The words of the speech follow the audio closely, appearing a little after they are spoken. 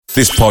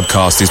This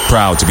podcast is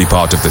proud to be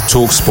part of the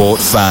TalkSport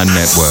Fan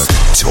Network.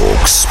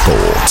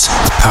 TalkSport.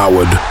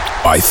 Powered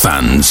by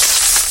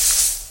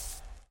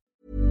fans.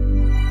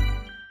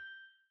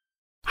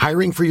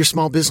 Hiring for your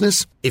small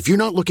business? If you're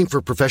not looking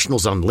for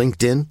professionals on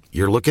LinkedIn,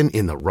 you're looking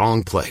in the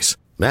wrong place.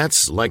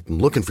 That's like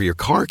looking for your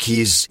car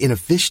keys in a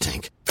fish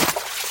tank.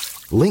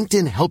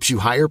 LinkedIn helps you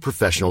hire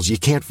professionals you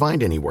can't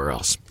find anywhere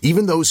else,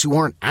 even those who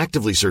aren't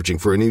actively searching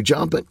for a new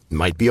job but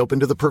might be open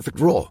to the perfect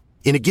role.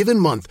 In a given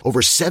month,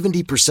 over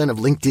 70% of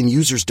LinkedIn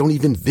users don't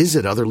even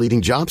visit other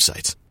leading job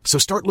sites. So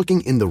start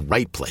looking in the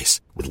right place.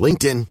 With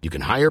LinkedIn, you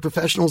can hire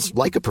professionals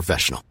like a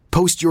professional.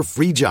 Post your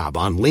free job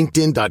on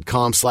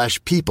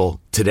linkedin.com/people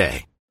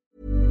today.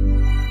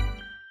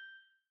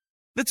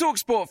 The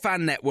TalkSport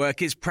Fan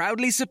Network is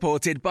proudly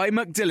supported by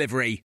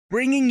McDelivery,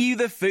 bringing you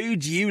the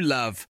food you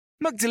love.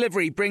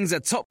 McDelivery brings a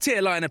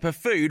top-tier lineup of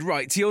food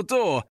right to your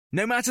door.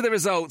 No matter the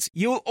result,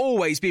 you'll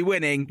always be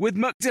winning with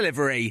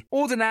McDelivery.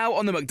 Order now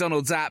on the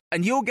McDonald's app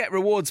and you'll get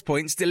rewards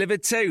points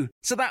delivered too.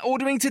 So that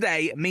ordering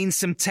today means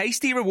some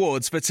tasty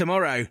rewards for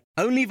tomorrow.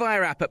 Only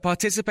via app at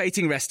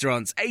participating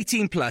restaurants.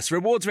 18 plus.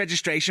 Rewards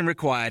registration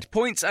required.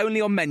 Points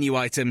only on menu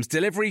items.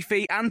 Delivery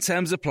fee and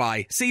terms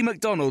apply. See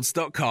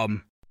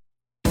mcdonalds.com.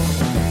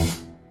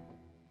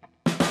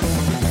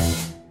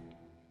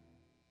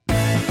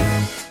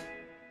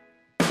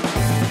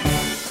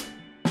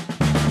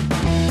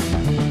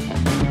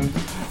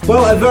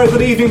 Well, a very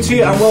good evening to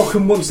you and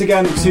welcome once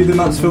again to the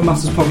Mansfield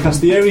Matters podcast,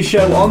 the only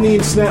show on the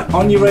internet,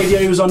 on your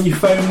radios, on your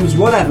phones,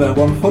 whatever,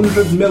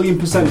 100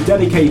 million%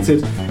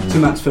 dedicated to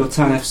Mansfield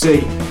Town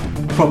FC,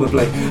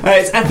 probably.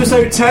 It's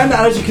episode 10 and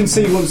as you can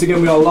see once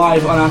again we are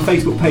live on our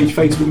Facebook page,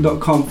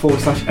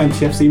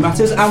 facebook.com/MTFC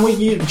Matters, and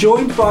we're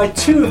joined by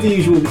two of the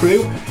usual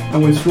crew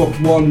and we've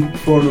swapped one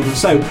for another.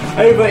 So,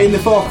 over in the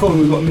far corner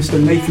we've got Mr.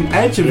 Nathan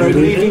Edge, a very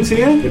good evening to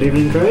you. Good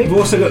evening, Craig. We've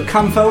also got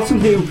Cam Felton,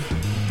 who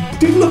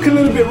did look a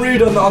little bit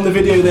rude on the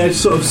video there,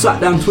 sort of sat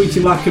down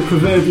tweeting like a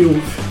proverbial,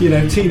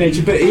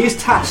 teenager, but he is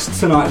tasked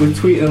tonight with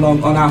tweeting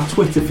along on our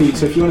Twitter feed,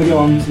 so if you want to go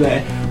on to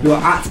there, you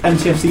are at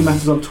MTFC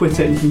Matters on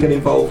Twitter and you can get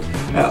involved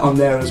on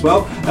there as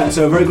well.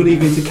 So a very good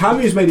evening to Cam,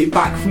 who's made it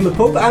back from the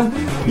pub, and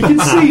you can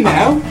see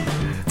now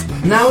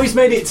he's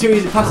made it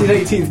to past his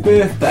 18th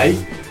birthday.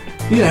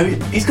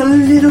 He's got a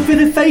little bit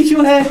of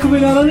facial hair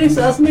coming on this,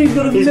 hasn't he? He's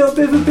got a little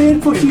bit of a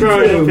beard pushing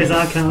through. Up his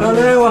account. I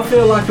know. I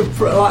feel like I'm.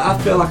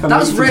 That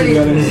was really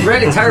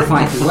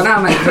terrifying because when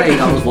I met Craig,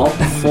 I was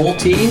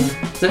 14,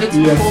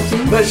 13,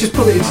 14. Let's just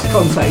put it into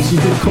context. You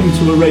did come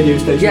to a radio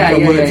station.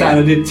 And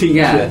I did teach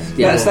you.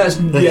 Let's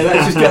just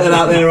get that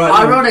out there right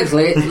now.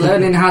 Ironically,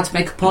 learning how to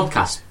make a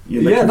podcast.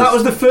 That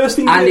was the first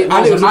thing. And it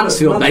was a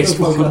Mansfield-based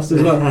podcast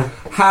as well.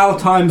 How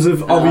times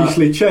have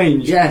obviously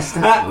changed. Yes,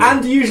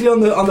 and usually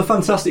on the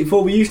Fantastic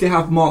Four, we usually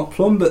have Mark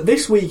Plum, but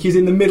this week he's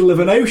in the middle of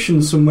an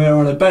ocean somewhere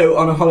on a boat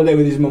on a holiday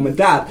with his mum and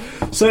dad.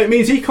 So it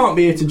means he can't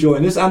be here to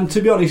join us. And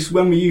to be honest,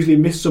 when we usually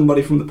miss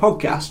somebody from the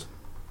podcast,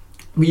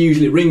 we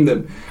usually ring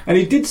them. And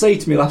he did say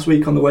to me last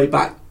week on the way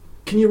back,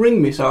 "Can you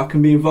ring me so I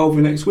can be involved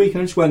with next week?"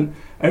 And I just went,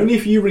 "Only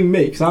if you ring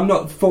me, because I'm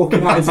not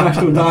forking out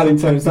international dialing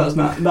tones. That's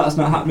not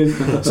happening."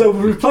 So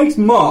we replaced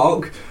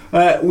Mark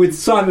with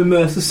Simon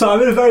Mercer.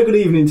 Simon, a very good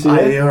evening to you.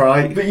 Are you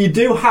alright? But you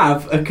do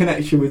have a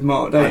connection with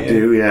Mark, don't you? I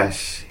do,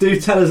 yes. Do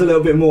tell us a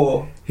little bit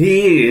more.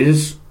 He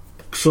is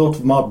sort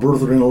of my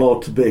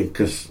brother-in-law to be,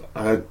 because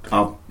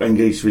I'm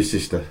engaged to his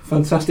sister.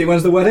 Fantastic.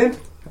 When's the wedding?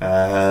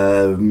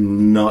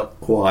 Not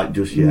quite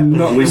just yet.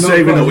 We're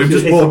saving up. We've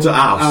just bought a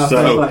house.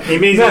 So he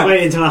means to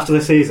wait until after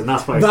the season.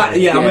 That's why. I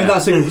mean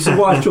that's a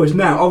wise choice.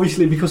 Now,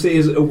 obviously, because it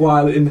is a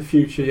while in the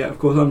future. Yeah, of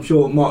course, I'm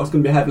sure Mark's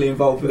going to be heavily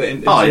involved with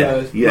it.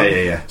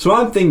 Yeah. So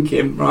I'm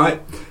thinking, right?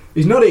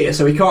 He's not here,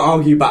 so he can't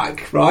argue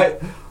back, right?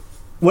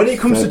 When it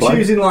comes to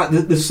choosing like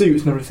the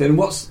suits and everything,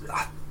 what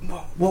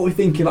are we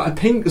thinking? Like a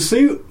pink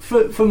suit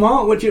for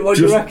Mark? What do you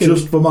reckon?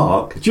 Just for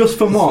Mark. Just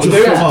for Mark.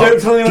 Don't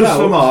tell anyone else. Just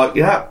for Mark.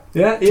 Yeah.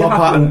 Yeah. Top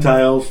hat and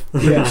tails.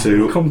 Pink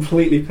suit.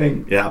 Completely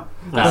pink. Yeah.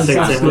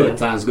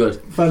 Sounds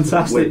good.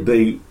 Fantastic. With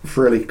the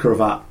frilly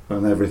cravat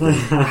and everything.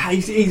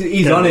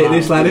 He's on it,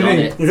 this lad, isn't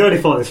he? He's already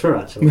thought this through,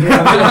 actually.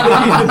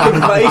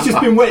 He's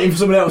just been waiting for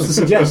somebody else to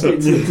suggest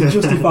it to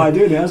justify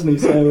doing it, hasn't he?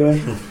 So.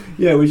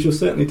 Yeah, we shall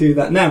certainly do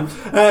that. Now,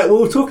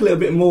 we'll talk a little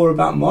bit more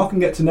about Mark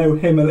and get to know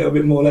him a little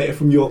bit more later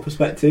from your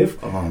perspective.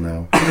 Oh,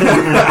 no.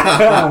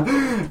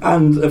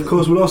 And, of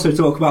course, we'll also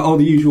talk about all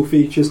the usual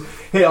features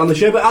here on the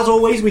show. But, as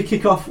always, we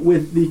kick off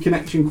with the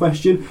connection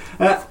question.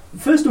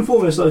 First and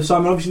foremost, though,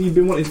 Simon, obviously you've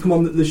been wanting to come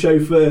on the show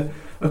for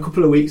a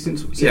couple of weeks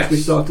since we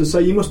started, so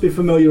you must be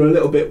familiar a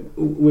little bit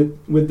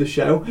with the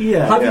show.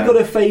 Yeah. Have you got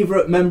a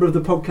favourite member of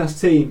the podcast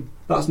team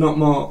that's not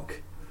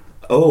Mark?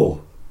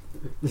 Oh...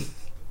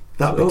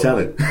 That'd be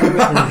telling.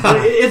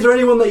 Is there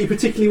anyone that you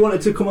particularly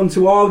wanted to come on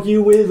to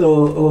argue with,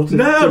 or to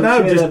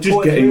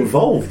just get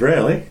involved,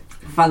 really?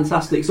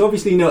 Fantastic. So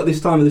obviously, at this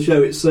time of the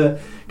show, it's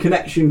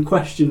connection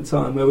question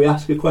time, where we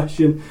ask a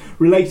question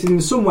related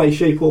in some way,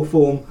 shape, or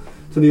form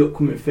to the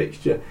upcoming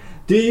fixture.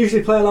 Do you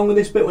usually play along with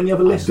this bit when you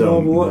have a list of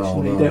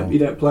Overwatch? No. You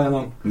don't play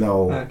along?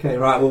 No. Okay,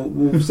 right, well,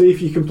 we'll see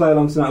if you can play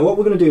along tonight. What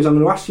we're going to do is I'm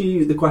going to ask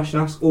you the question,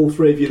 ask all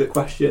three of you the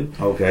question.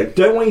 Okay.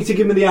 Don't want you to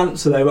give me the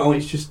answer though, but I want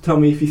you to just tell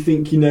me if you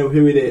think you know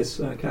who it is.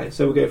 Okay,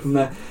 so we'll go from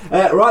there.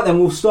 Right then,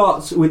 we'll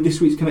start with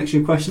this week's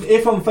connection question.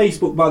 If on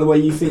Facebook, by the way,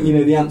 you think you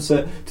know the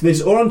answer to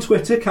this, or on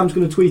Twitter, Cam's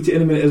going to tweet it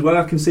in a minute as well.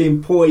 I can see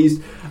him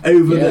poised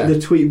over the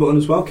tweet button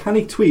as well. Can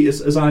he tweet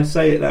us as I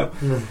say it though?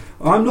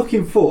 I'm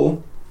looking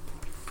for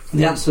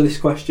the answer to this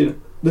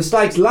question. The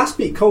Stags last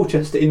beat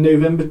Colchester in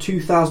November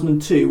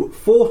 2002,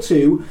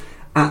 4-2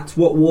 at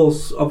what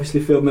was obviously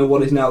Field Mill,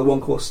 what is now the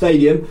One Course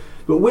Stadium.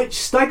 But which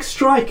Stag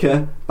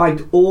striker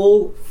bagged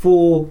all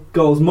 4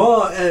 goals?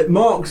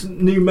 Mark's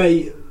new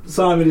mate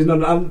Simon is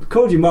not. I've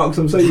called you Mark because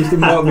I'm so used to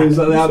Mark being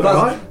like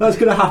that. That's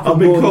going to happen. I've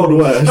been called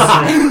worse.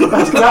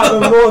 That's going to happen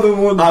more than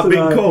once. I've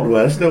been called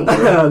worse. Don't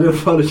worry. I do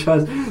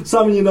apologise.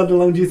 Simon, you're nodding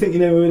along. Do you think you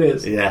know who it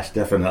is? Yes,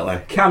 definitely.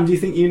 Cam, do you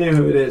think you know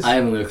who it is? I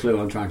haven't got a clue.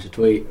 I'm trying to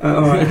tweet.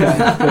 All right. Okay.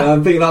 I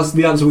think that's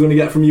the answer we're going to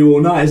get from you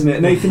all night, isn't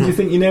it? Nathan, do you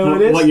think you know who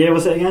it is? What year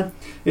was it again?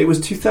 It was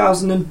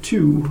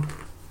 2002.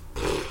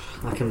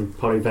 I can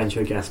probably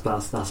venture a guess,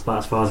 but that's about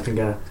as far as I can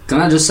go. Can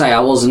I just say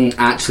I wasn't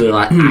actually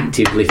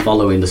actively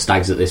following the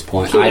Stags at this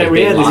point. Yeah,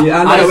 really?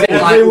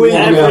 Every week.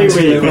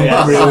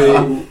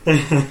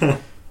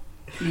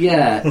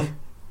 Yeah.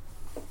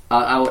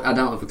 I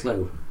don't have a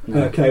clue.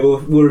 No. Okay,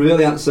 we'll reveal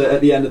the answer at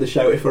the end of the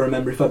show if I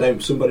remember. If I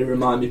don't, somebody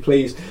remind me,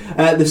 please.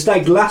 The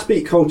Stags last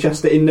beat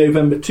Colchester in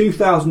November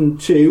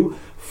 2002,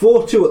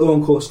 4-2 at the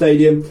One Course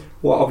Stadium.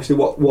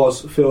 What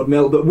was Field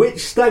Mill, but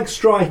which Stag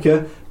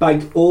striker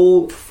bagged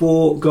all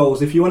 4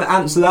 goals? If you want to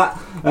answer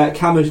that,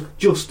 Cam is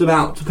just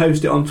about to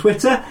post it on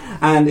Twitter,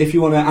 and if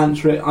you want to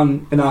answer it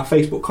in our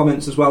Facebook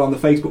comments as well on the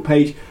Facebook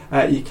page,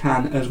 you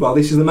can as well.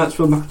 This is the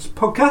Mansfield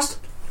Podcast,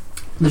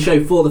 the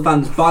show for the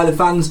fans, by the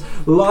fans,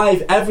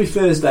 live every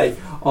Thursday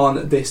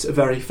on this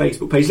very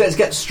Facebook page. Let's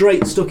get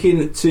straight stuck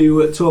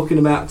into talking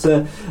about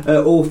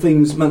all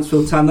things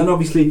Mansfield Town. Then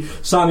obviously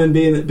Simon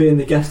being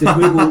the guest this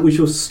week, we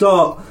shall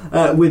start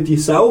with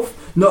yourself.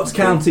 Notts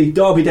County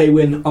Derby Day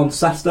win on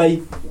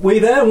Saturday. Were you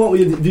there? And what were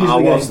your views of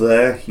the game? I was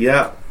there,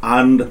 yeah,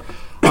 and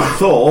I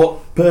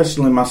thought,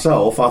 personally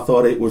myself,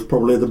 it was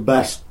probably the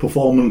best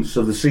performance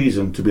of the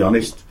season, to be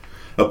honest.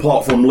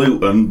 Apart from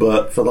Luton,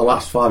 but for the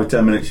last 5 or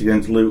 10 minutes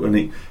against Luton,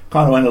 it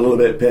kind of went a little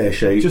bit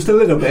pear-shaped. Just a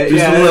little bit,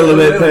 Just a little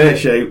bit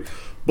pear-shaped.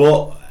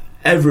 But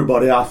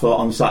everybody, I thought,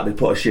 on Saturday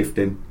put a shift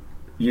in.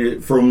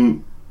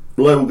 From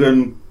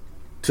Logan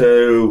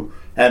to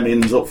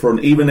Emmons up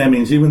front. Even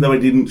Emmons, even though he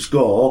didn't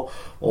score,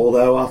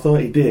 although I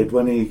thought he did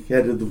when he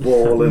headed the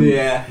ball. And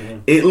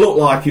it looked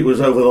like it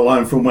was over the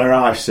line from where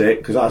I sit,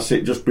 because I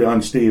sit just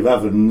behind Steve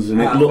Evans, and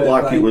it looked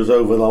like it was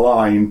over the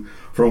line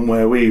from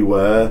where we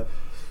were.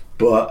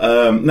 But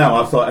no,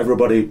 I thought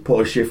everybody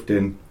put a shift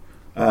in,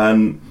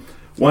 and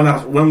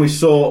when we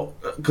saw,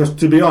 because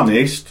to be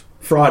honest,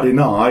 Friday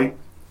night,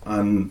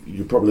 and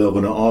you're probably all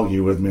going to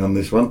argue with me on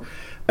this one,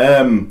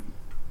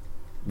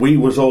 we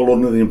was all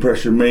under the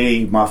impression,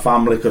 me, my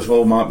family, because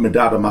all my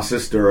dad and my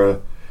sister are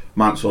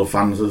Mansfield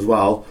fans as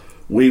well.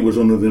 We was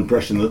under the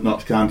impression that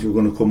Notts County were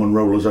going to come and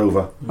roll us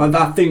over. And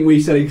I think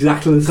we said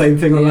exactly the same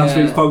thing on last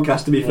week's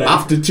podcast, to be fair.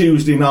 After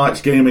Tuesday night's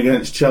game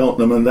against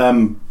Cheltenham and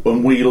then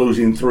when we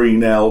losing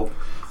 3-0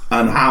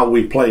 and how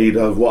we played,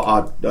 of what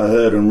I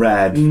heard and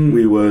read,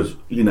 we weren't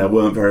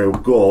very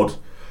good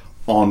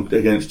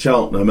against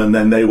Cheltenham, and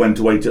then they went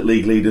away to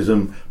league leaders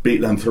and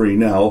beat them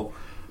 3-0.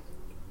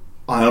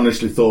 I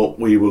honestly thought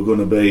we were going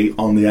to be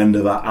on the end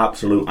of that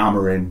absolute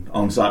hammering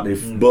on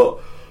Saturday. But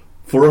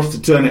for us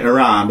to turn it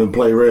around and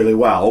play really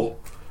well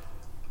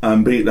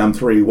and beat them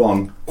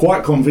 3-1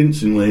 quite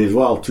convincingly as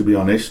well, to be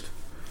honest,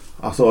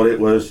 I thought it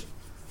was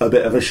a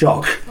bit of a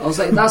shock. I was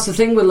like, that's the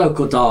thing with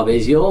local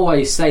derbies. You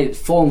always say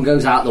form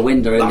goes out the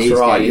window in these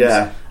games.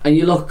 Yeah. And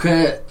you look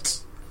at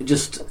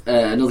just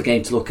another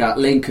game to look at,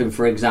 Lincoln,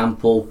 for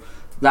example.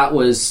 That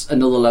was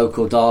another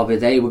local derby.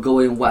 They were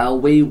going well.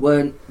 We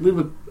were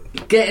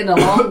getting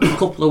along, a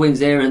couple of wins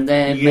here and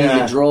there,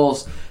 maybe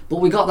draws. But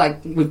we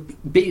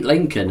beat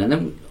Lincoln, and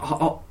then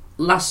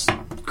last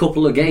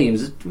couple of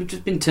games we've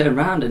just been turned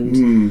around,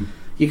 and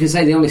you can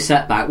say the only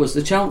setback was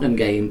the Cheltenham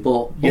game,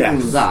 but other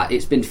than that,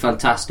 it's been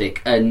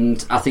fantastic,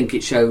 and I think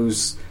it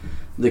shows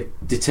the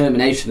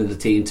determination of the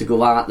team to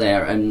go out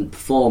there and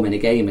perform in a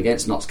game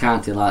against Notts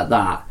County like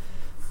that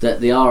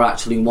they are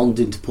actually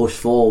wanting to push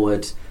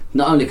forward,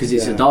 not only because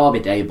it's a derby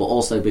day, but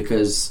also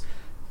because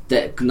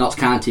that Notts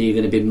County are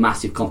going to be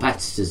massive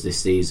competitors this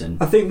season.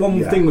 I think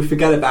one thing we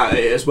forget about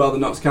it as well, the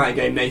Notts County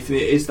game, Nathan,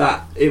 is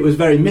that it was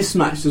very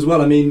mismatched as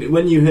well. I mean,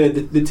 when you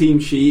heard the team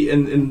sheet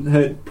and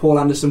heard Paul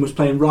Anderson was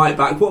playing right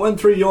back, what went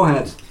through your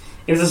head?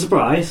 It was a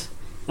surprise,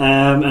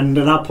 and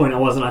at that point I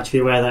wasn't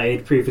actually aware that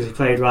he'd previously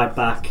played right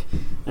back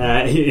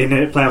in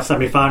a playoff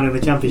semi-final in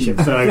the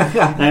Championship. So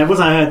once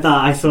I heard that,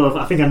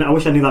 I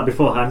wish I knew that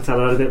beforehand, so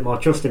I had a bit more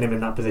trust in him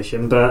in that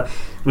position. But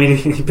I mean,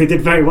 he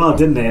did very well,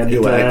 didn't he? And,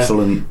 you were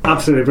excellent,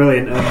 absolutely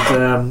brilliant.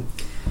 And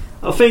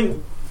I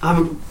think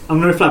I'm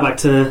going to reflect back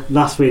to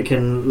last week,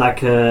 and like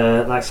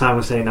Simon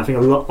was saying, I think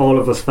all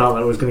of us felt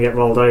that it was going to get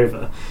rolled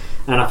over.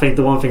 And I think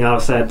the one thing I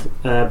said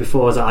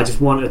before is that I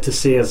just wanted to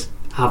see us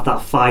have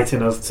that fight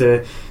in us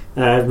to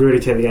really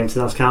take the game to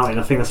Notts County, and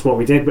I think that's what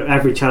we did. But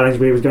every challenge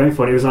we was going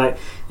for, it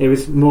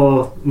was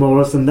more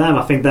us than them.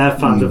 I think their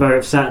fans were very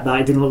upset that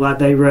it didn't look like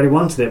they really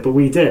wanted it, but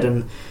we did.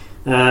 And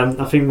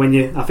I think at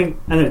the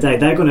end of the day,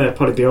 they're going to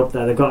probably be up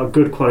there. They've got a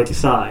good quality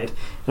side,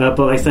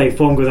 but they say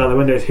form goes out the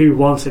window. It's who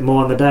wants it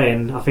more on the day,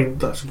 and I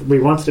think we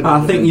wanted it.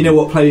 I think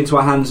what played into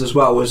our hands as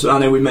well was, I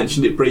know we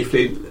mentioned it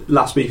briefly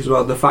last week as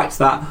well, the fact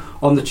that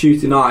on the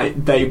Tuesday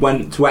night they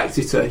went to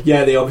Exeter.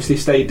 Yeah, they obviously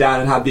stayed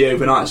down and had the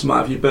overnights and what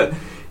have you, but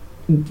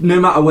no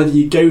matter whether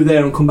you go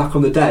there and come back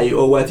on the day,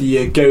 or whether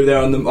you go there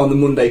on the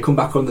Monday, come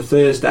back on the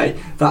Thursday,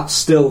 that's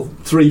still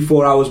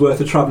 3-4 hours worth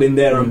of travelling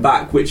there and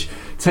back, which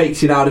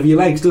takes it out of your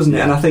legs, doesn't it?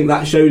 And I think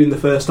that showed in the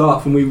first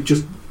half, and we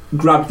just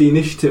grabbed the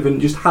initiative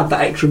and just had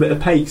that extra bit of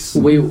pace.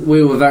 We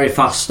were very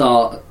fast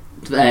to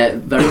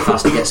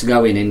get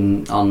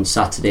going on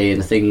Saturday,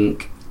 and I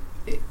think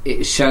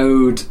it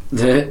showed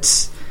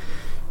that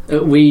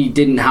we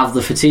didn't have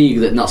the fatigue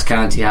that Notts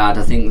County had.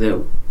 I think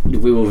that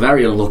we were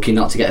very unlucky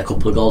not to get a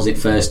couple of goals in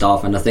first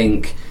half, and I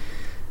think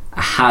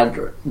had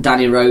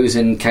Danny Rose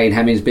and Kane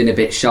Hemmings been a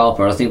bit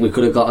sharper, I think we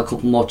could have got a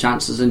couple more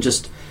chances and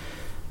just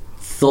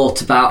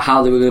thought about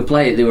how they were going to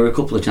play it. There were a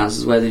couple of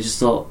chances where they just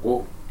thought,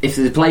 well, if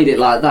they played it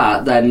like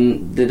that,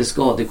 then they'd have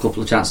scored a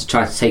couple of chances to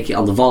try to take it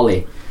on the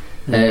volley.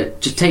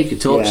 Just take a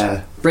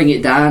touch, bring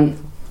it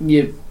down,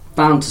 you're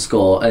bound to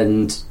score.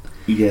 And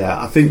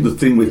I think the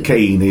thing with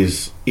Kane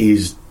is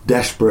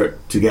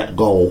desperate to get a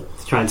goal.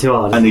 He's trying too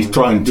hard. And he's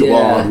trying too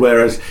hard,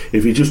 whereas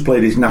if he just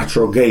played his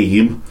natural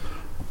game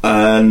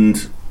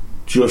and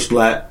just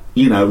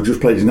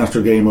played his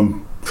natural game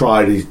and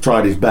tried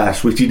his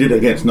best, which he did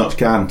against Notts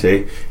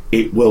County,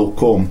 it will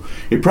come.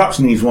 He perhaps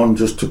needs one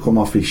just to come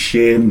off his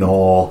shin,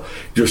 or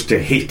just to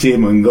hit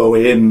him and go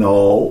in,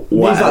 or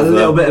whatever. Needs like a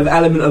little bit of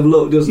element of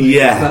luck, doesn't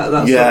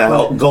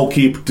it? Goal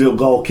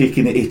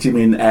kicking it, hit him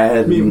in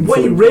head. I mean,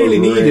 what he really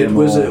needed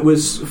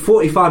was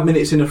 45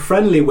 minutes in a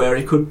friendly where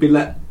he could be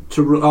let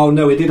to run. Oh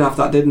no, he did have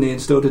that, didn't he? And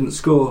still didn't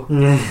score.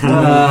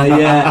 I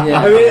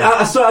mean,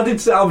 I did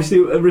say, obviously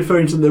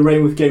referring to the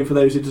Rainworth game, for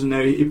those who doesn't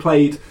know, he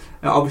played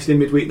obviously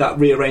midweek, that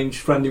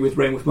rearranged friendly with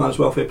Rainworth Miners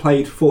Welfare,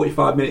 played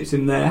 45 minutes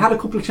in there, had a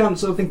couple of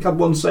chances, I think had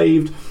one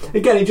saved.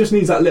 Again, he just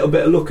needs that little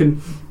bit of luck,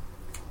 and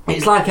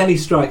it's like any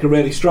striker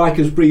really.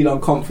 Strikers breed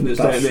on confidence,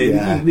 don't they?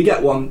 They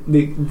get one,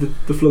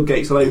 the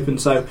floodgates will open,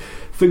 so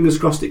fingers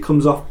crossed it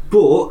comes off.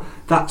 But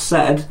that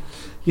said,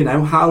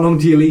 how long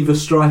do you leave a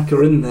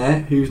striker in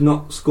there who's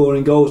not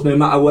scoring goals, no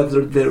matter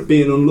whether they're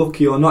being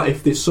unlucky or not?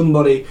 If there's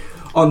somebody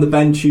on the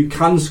bench who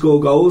can score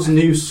goals and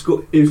who's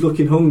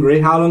looking hungry,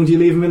 how long do you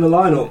leave him in the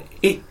lineup?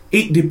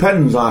 It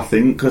depends, I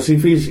think, because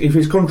if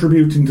he's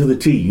contributing to the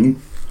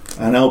team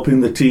and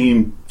helping the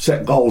team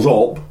set goals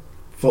up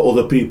for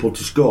other people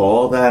to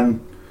score,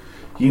 then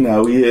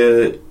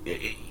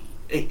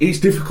it's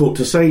difficult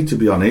to say, to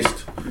be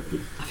honest.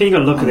 I think you've got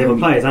to look at the other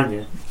players, haven't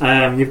you?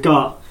 You've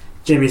got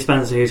Jimmy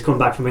Spencer, who's come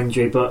back from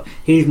injury, but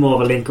he's more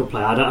of a link-up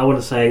player. I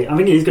wouldn't say. I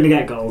think he's going to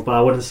get goals, but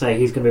I wouldn't say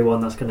he's going to be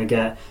one that's going to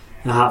get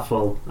a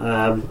hatful.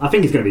 I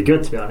think he's going to be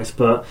good, to be honest,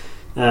 but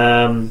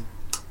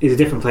he's a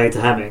different player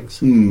to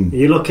Hemmings.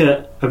 You look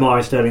at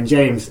Amari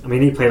Sterling-James. I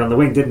mean, he played on the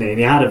wing, didn't he? And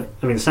he had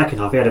the second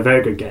half he had a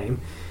very good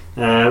game,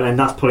 and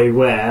that's probably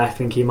where I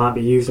think he might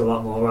be used a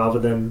lot more rather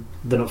than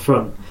up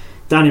front.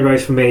 Danny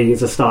Rose for me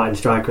is a starting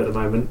striker at the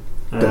moment.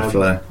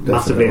 Definitely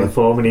massively in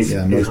form, and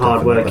he's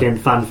hard working,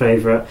 fan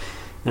favourite.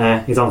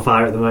 He's on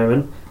fire at the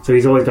moment, so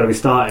he's always got to be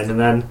starting. And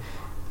then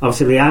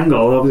obviously Lee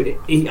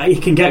Angol, he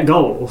can get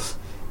goals.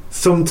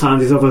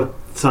 Sometimes his other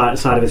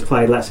side of his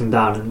play lets him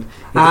down, and it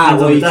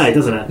depends on the day,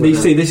 doesn't it? You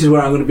see, this is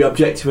where I'm going to be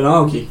objective and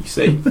argue. You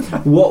see,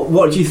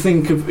 what do you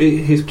think of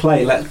his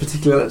play?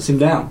 Particularly lets him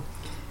down.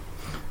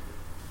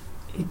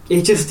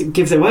 He just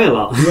gives it away a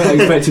lot. You weren't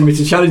expecting me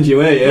to challenge you,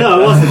 were you?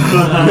 No, I wasn't.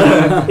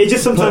 But it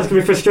just sometimes can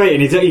be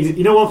frustrating.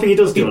 One thing he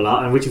does do a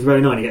lot, and which is very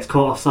annoying, he gets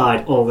caught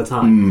offside all the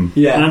time.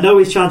 And I know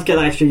he's trying to get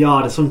that extra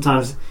yard, and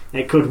sometimes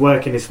it could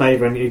work in his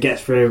favour, and he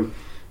gets through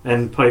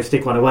and probably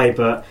stick one away.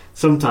 But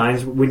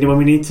sometimes when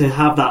we need to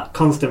have that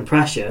constant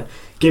pressure,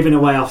 giving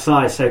away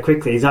offside so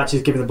quickly, he's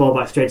actually giving the ball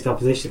back straight to the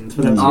opposition.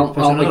 For them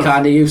aren't we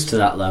kind of used to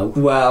that though?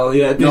 Well,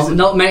 yeah.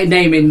 Not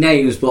naming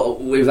names,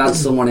 but we've had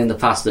someone in the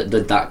past that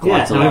did that quite a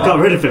lot. Yeah, and we've got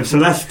rid of him, so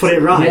let's put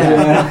it right.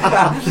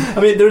 I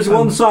mean, there's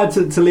one side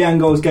to Lee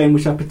Angol's game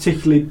which I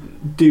particularly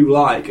do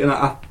like, and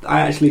I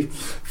actually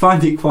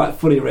find it quite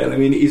funny, really. I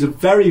mean, he's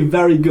very,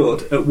 very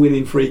good at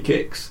winning free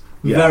kicks.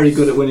 Yes. Very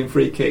good at winning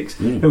free kicks.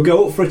 He'll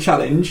go up for a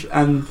challenge,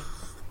 and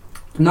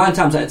 9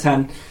 times out of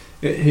 10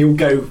 he'll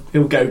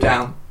go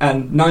down,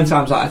 and 9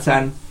 times out of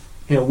 10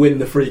 he'll win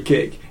the free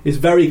kick. He's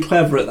very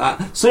clever at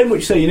that. So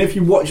much so, if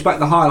you watch back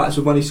the highlights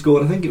of when he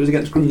scored, I think it was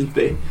against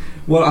Grimsby.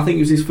 Well, I think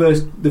it was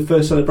the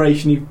first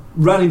celebration. He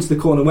ran into the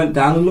corner, went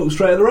down, and looked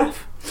straight at the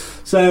ref.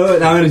 So,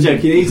 no, I'm only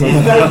joking.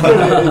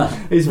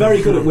 He's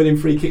very good at winning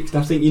free kicks,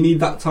 and I think you need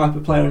that type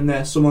of player in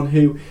there. Someone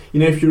who,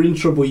 if you're in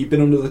trouble, you've been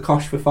under the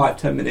cosh for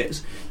 5-10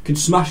 minutes, you can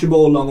smash a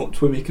ball long up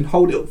to him, you can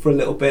hold it up for a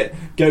little bit,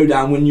 go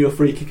down, win you a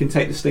free kick, and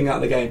take the sting out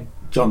of the game.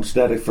 John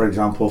Steady, for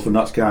example, for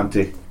Notts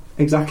County.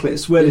 Exactly,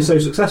 it's where they're so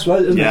successful,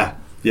 isn't it?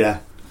 Yeah.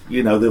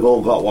 They've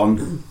all got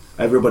one.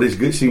 Everybody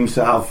seems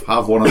to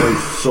have one of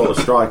those sort of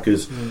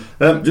strikers.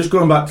 Just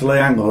going back to Lee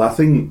Angle, I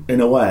think, in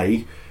a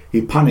way,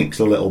 he panics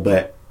a little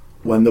bit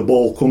when the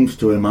ball comes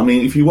to him. I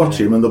mean, if you watch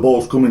him and the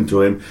ball's coming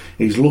to him,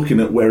 he's looking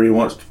at where he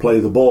wants to play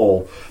the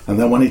ball, and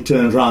then when he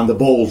turns around, the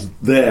ball's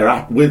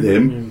there with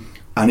him,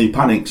 and he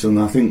panics, and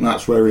I think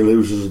that's where he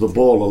loses the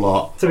ball a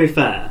lot. To be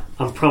fair,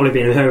 I'm probably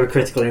being very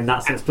critical in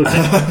that sense, but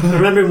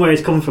remembering where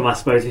he's come from, I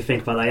suppose, if you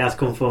think about that, he has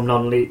come from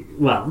non-league.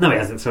 Well, no, he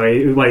hasn't.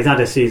 Sorry, he's had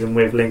a season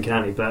with Lincoln,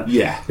 hasn't he?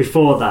 But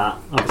before that,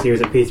 obviously, he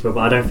was at Peterborough.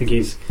 But I don't think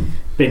he's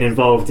been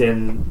involved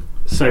in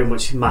so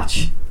much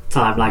match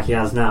time like he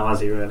has now,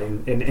 has he? Really,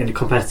 in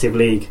competitive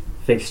league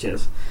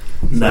fixtures.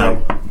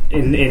 No, so,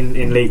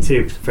 in League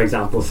Two, for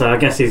example. So I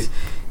guess he's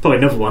probably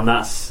another one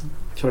that's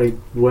probably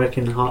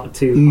working too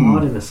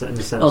hard in the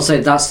sense. I'll say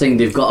that's the thing.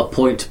 They've got a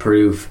point to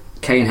prove.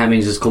 Kane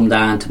Hemmings has come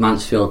down to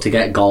Mansfield to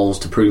get goals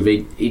to prove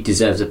he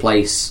deserves a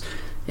place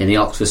in the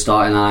Oxford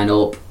starting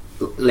line-up.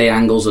 Lee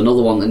Angle's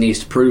another one that needs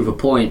to prove a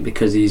point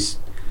because he's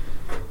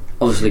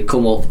obviously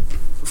come up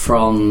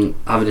from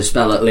having a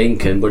spell at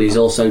Lincoln, but he's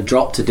also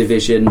dropped a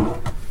division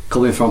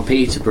coming from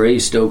Peterborough.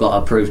 He's still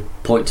got a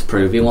point to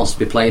prove. He wants to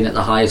be playing at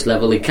the highest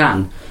level he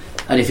can,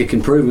 and if he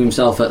can prove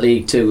himself at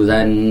League 2,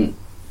 then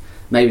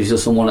maybe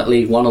just someone at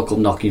League 1 will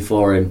come knocking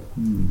for him.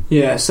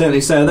 Yeah, certainly.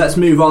 So let's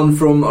move on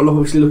from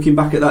obviously looking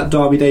back at that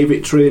Derby Day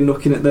victory and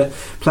looking at the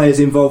players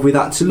involved with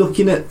that to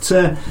looking at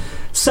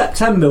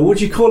September. Would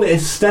you call it a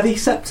steady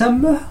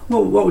September?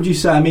 What would you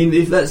say? I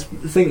mean, let's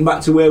think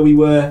back to where we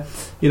were,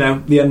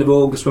 the end of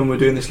August when we were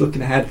doing this,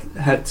 looking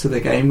ahead to the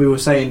game. We were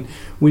saying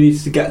we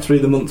needed to get through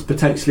the month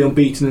potentially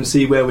unbeaten and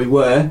see where we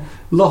were.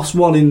 Lost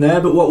one in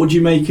there, but what would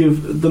you make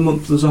of the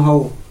month as a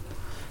whole?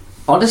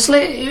 Honestly,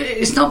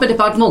 it's not been a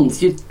bad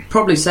month. You'd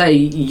probably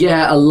say,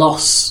 a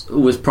loss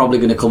was probably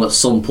going to come at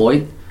some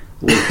point.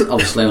 We've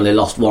obviously only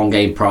lost one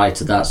game prior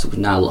to that, so we've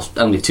now lost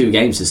only 2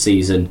 games this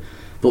season.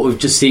 But we've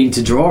just seemed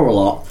to draw a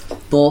lot.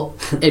 But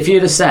if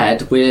you'd have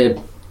said we'd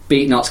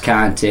beat Notts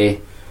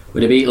County,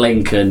 we'd have beat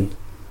Lincoln,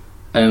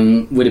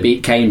 we'd have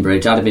beat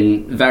Cambridge, I'd have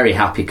been very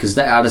happy because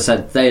I'd have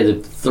said they're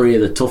the 3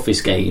 of the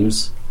toughest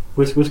games.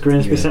 Was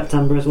Grimsby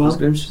September as well? Was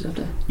Grimsby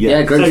September?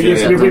 Yeah, Grimsby.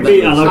 So we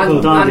beat our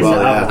local derby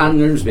and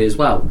Grimsby as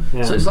well.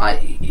 Yeah. So it's like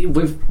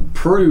we've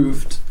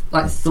proved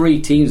like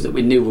 3 teams that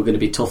we knew were going to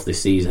be tough this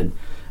season,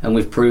 and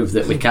we've proved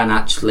that we can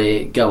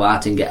actually go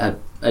out and get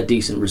a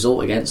decent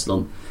result against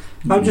them.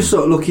 I'm just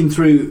sort of looking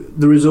through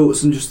the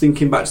results and just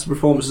thinking back to the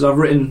performances. I've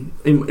written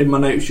in my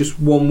notes just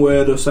one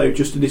word or so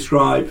just to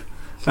describe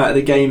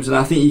the games, and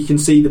I think you can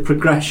see the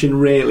progression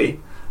really.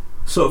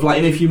 Sort of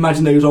like, if you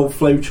imagine those old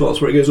flow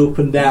charts where it goes up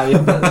and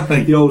down,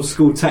 the old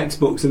school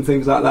textbooks and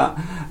things like that.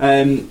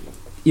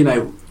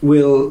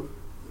 We'll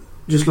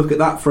just look at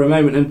that for a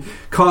moment. And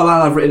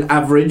Carlisle, I've written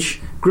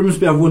average.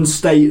 Grimsby, I've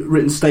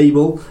written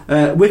stable.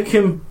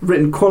 Wickham,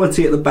 written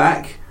quality at the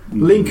back.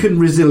 Lincoln,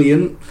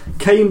 resilient.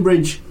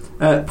 Cambridge,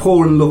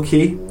 poor and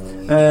lucky.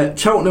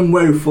 Cheltenham,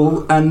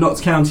 woeful, and Notts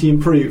County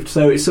improved.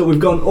 So it's sort of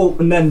we've gone up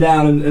and then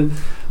down, and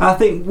I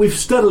think we've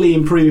steadily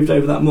improved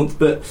over that month.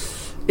 But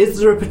is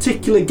there a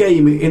particular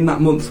game in that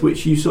month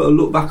which you sort of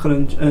look back on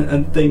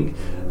and think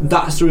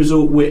that's the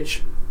result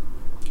which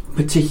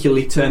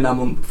particularly turned our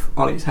month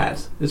on its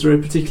head? Is there a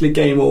particular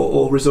game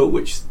or result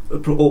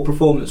or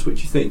performance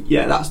which you think,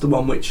 that's the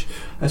one which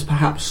has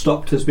perhaps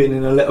stopped us being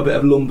in a little bit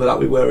of lumber that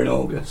we were in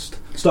August?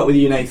 Start with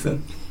you,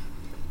 Nathan.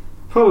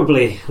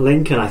 Probably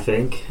Lincoln, I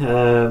think,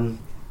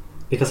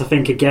 because I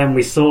think again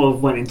we sort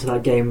of went into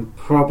that game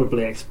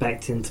probably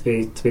expecting to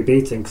be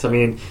beaten. Because I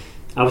mean,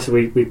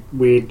 obviously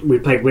we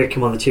played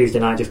Wickham on the Tuesday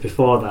night just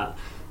before that,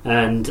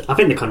 and I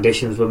think the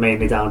conditions were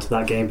mainly down to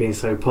that game being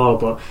so poor.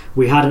 But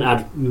we hadn't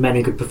had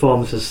many good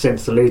performances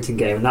since the Luton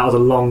game, and that was a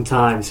long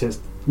time since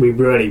we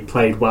really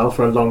played well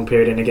for a long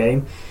period in a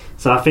game.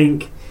 So I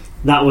think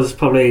that was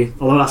probably,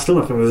 although I still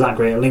don't think it was that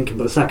great at Lincoln,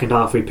 but the second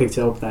half we picked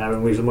it up there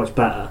and we were much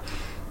better.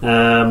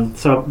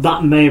 So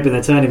that may have been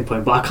a turning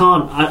point, but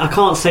I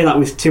can't say that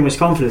with too much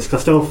confidence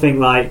because I still think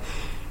like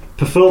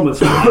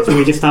performance-wise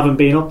we just haven't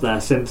been up there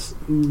since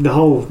the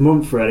whole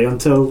month really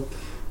until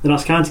the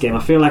Notts County game.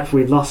 I feel like if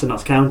we'd lost the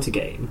Notts County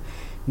game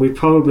we'd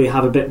probably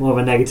have a bit more of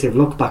a negative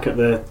look back at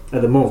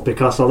the month,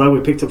 because although we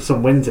picked up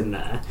some wins in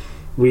there,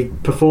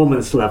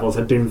 performance levels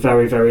had been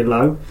very, very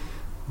low,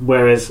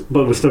 but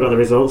we still got the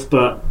results.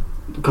 But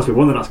because we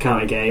won the Notts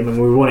County game and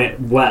we won it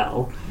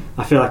well,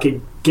 I feel like it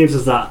gives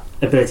us that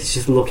ability to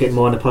just look at it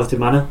more in a positive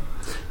manner.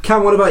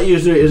 Cam, what about you?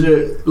 Is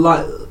there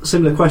like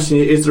similar question?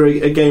 Is there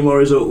a game or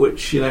result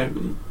which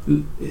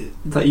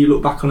that you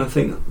look back on and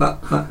think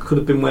that could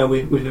have been where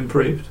we've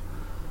improved?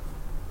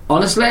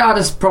 Honestly, I'd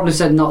have probably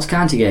said Notts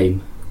County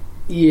game.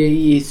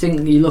 you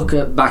think you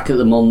look back at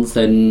the month,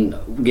 and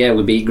yeah,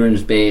 we beat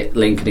Grimsby,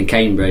 Lincoln, and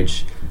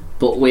Cambridge,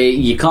 but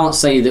you can't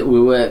say that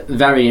we were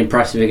very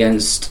impressive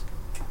against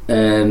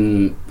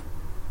Cambridge.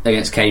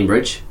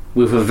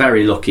 We were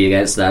very lucky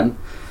against them.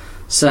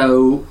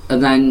 So,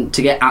 and then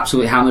to get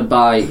absolutely hammered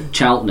by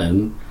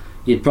Cheltenham,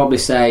 you'd probably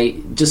say,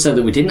 just so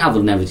that we didn't have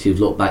a negative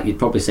look back, you'd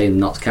probably say the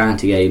Notts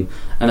County game.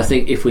 And I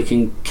think if we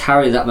can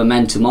carry that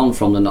momentum on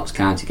from the Notts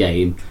County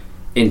game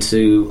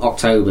into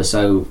October,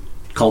 so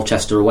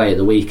Colchester away at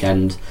the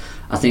weekend,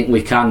 I think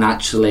we can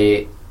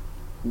actually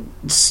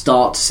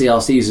start to see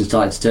our season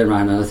starting to turn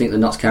around. And I think the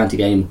Notts County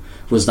game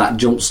was that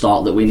jump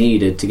start that we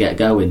needed to get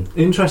going.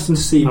 Interesting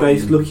to see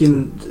both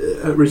looking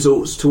at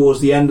results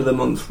towards the end of the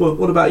month.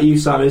 What about you,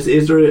 Sam?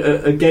 Is there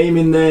a game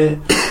in there,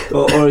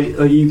 or are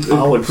you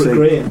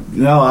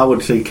agreeing? I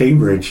would say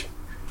Cambridge,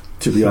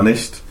 to be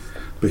honest,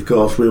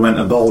 because we went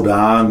a goal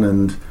down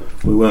and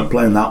we weren't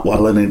playing that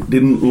well, and it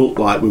didn't look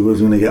like we were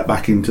going to get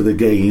back into the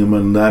game,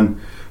 and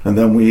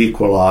then we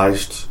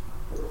equalised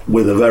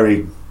with a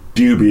very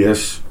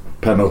dubious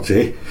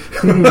penalty.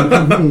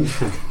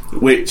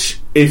 Which,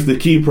 if the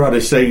keeper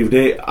had saved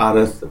it, I'd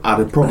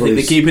have probably. I think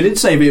the keeper did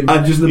save it.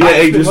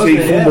 He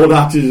fumbled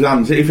at his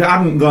hands. If it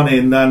hadn't gone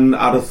in, then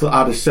I'd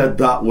have said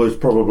that was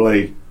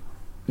probably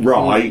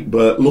right.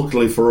 But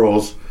luckily for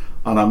us,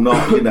 and I'm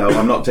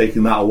not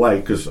taking that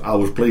away because I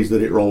was pleased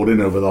that it rolled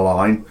in over the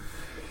line.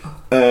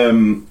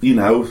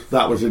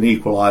 That was an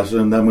equaliser,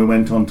 and then we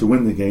went on to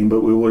win the game. But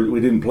we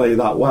didn't play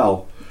that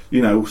well.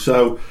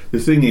 So the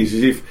thing is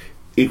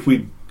if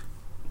we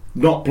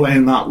not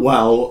playing that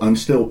well and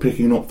still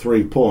picking up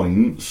 3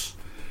 points,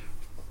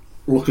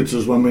 look at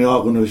us when we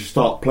are going to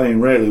start playing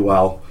really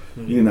well.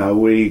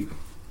 We,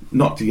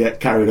 not to get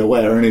carried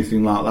away or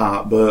anything like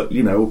that, but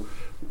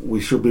we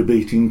should be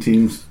beating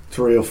teams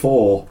 3 or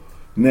 4-0.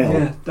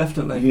 Yeah,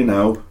 definitely.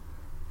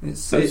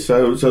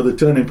 So the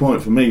turning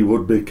point for me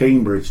would be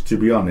Cambridge, to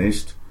be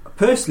honest.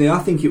 Personally, I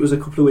think it was a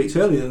couple of weeks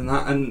earlier than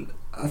that, and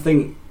I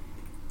think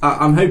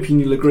I'm hoping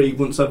you'll agree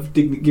once I've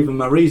given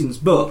my reasons,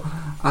 but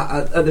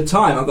at the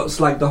time I got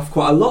slagged off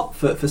quite a lot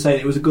for saying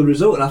it was a good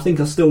result, and I think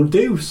I still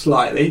do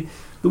slightly.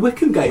 The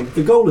Wycombe game,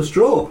 the goalless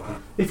draw.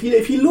 If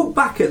you look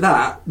back at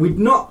that, we'd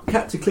not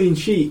kept a clean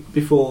sheet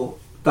before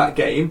that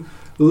game.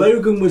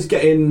 Logan was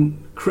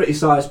getting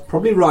criticised,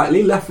 probably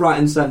rightly, left, right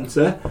and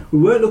centre. We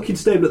weren't looking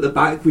stable at the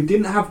back. We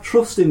didn't have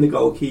trust in the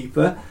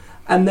goalkeeper,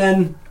 and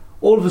then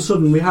all of a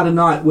sudden we had a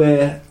night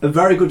where a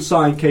very good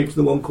side came to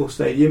the One Call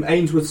Stadium.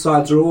 Ainsworth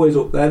sides are always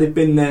up there. They've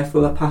been there for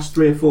the past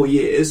 3 or 4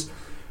 years.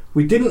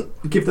 We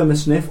didn't give them a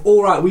sniff.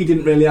 All right, we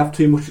didn't really have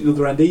too much at the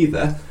other end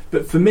either.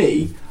 But for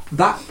me,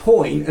 that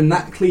point and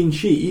that clean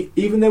sheet,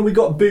 even though we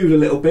got booed a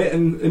little bit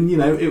and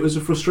it was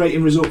a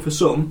frustrating result for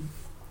some,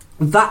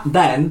 that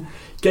then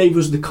gave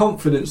us the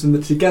confidence and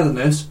the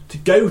togetherness to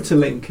go to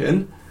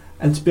Lincoln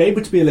and to be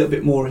able to be a little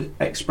bit more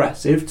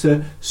expressive,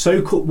 to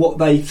soak up what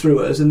they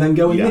threw us and then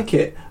go and nick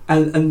it.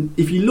 And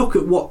if you look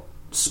at what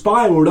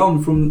spiralled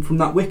on from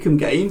that Wycombe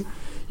game,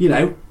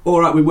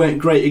 all right, we weren't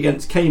great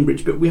against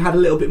Cambridge, but we had a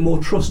little bit more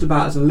trust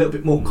about us and a little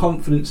bit more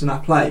confidence in our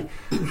play.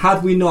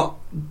 Had we not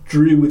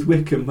drew with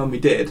Wycombe when we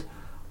did,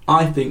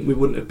 I think we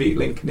wouldn't have beat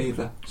Lincoln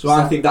either. So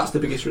I think that's the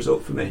biggest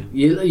result for me.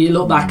 You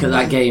look back at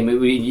that game,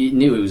 you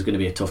knew it was going to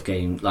be a tough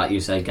game. Like you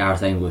say,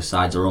 Gareth Ainsworth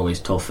sides are always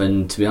tough,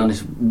 and to be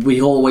honest,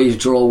 we always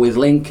draw with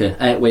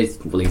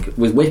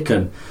with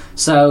Wycombe.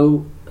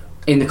 So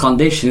in the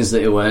conditions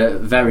that it were,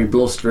 very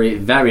blustery,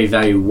 very,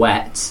 very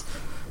wet,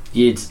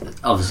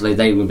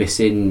 they were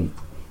missing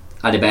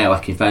Adebayo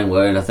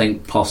Akinfenwa, and I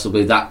think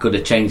possibly that could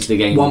have changed the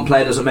game. One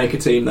player doesn't make a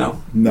team,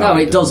 though. No,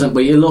 it doesn't.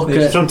 But you look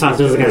at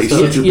sometimes it doesn't.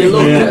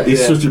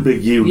 He's such a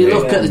big unit. You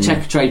look at the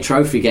Checkatrade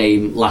Trophy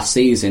game last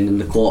season in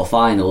the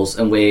quarterfinals,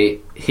 and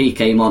he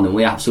came on and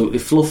we absolutely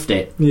fluffed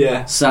it.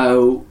 Yeah.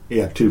 So he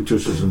had 2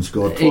 touches and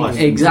scored twice.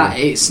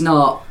 Exactly. It's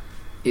not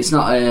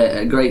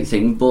a great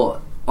thing, but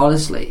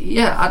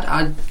honestly,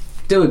 I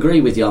do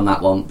agree with you on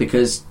that one,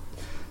 because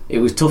it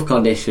was tough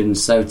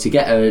conditions. So to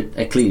get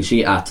a clean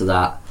sheet out of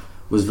that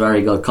was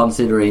very good,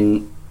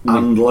 considering.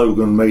 And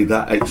Logan made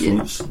that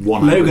excellent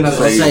one. Logan had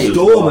a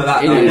stormer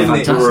that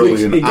night.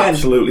 Brilliant,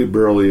 absolutely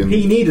brilliant.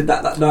 He needed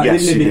that night,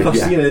 didn't he?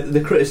 Because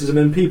the criticism,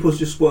 and people's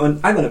just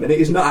went, hang on a minute,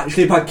 it's not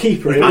actually a bad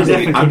keeper.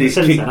 And he's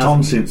kicked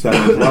on since then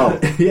as well.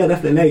 Yeah,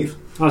 definitely.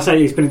 I'd say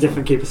he's been a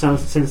different keeper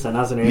since then,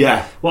 hasn't he?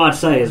 Yeah. What I'd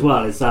say as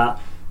well is that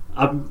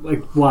I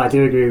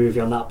do agree with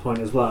you on that point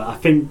as well. I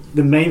think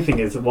the main thing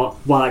is why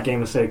that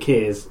game was so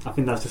key is I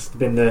think that's just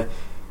been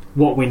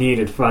what we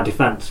needed for our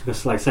defence,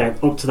 because like I say,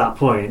 up to that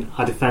point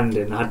our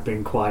defending had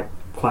been quite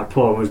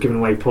poor and was giving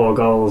away poor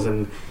goals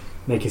and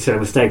making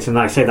certain mistakes, and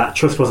like I say, that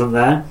trust wasn't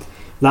there.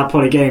 That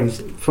probably games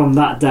from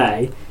that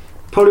day,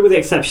 probably with the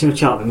exception of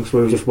Cheltenham because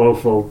we were just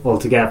woeful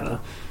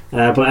altogether,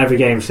 but every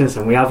game since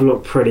then we have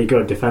looked pretty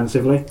good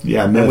defensively.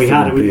 Yeah, and we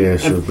had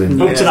have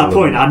been up to that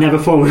point I never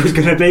thought we was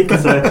going to be,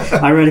 because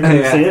I really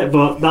couldn't see it,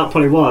 but that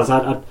probably was.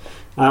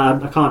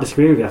 I can't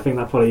disagree with you. I think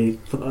that probably,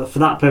 for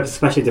that purpose,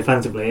 especially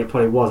defensively, it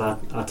probably was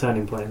a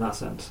turning point in that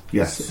sense.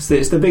 Yes.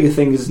 It's the bigger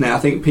thing, isn't it? I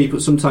think people,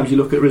 sometimes you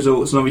look at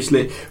results, and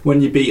obviously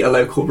when you beat a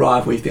local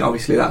rival, you think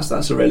obviously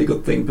that's a really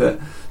good thing, but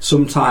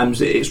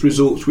sometimes it's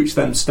results which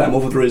then stem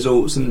off of the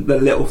results and the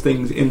little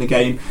things in the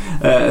game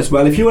as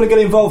well. If you want to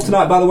get involved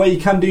tonight, by the way, you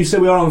can do so.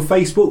 We are on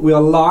Facebook, we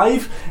are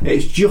live.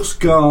 It's just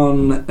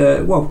gone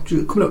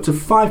coming up to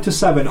 5 to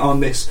 7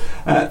 on this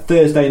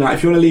Thursday night.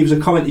 If you want to leave us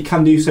a comment, you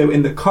can do so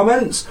in the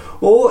comments,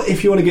 or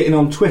if you want to get in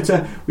on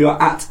Twitter, we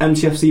are at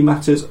MTFC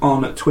Matters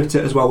on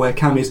Twitter as well, where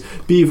Cam is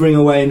beavering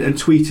away and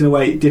tweeting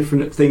away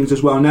different things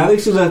as well. Now,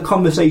 this is a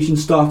conversation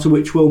starter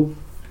which we'll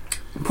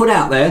put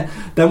out there,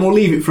 then we'll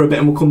leave it for a bit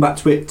and we'll come back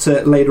to it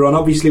later on.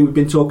 Obviously, we've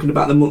been talking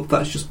about the month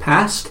that's just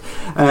passed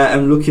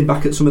and looking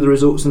back at some of the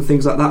results and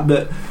things like that,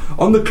 but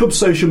on the club's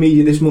social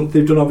media this month,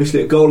 they've done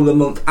obviously a goal of the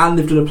month and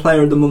they've done a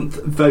player of the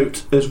month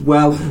vote as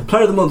well.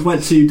 Player of the month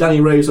went to Danny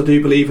Rose, I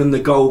do believe, and the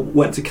goal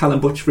went to Callum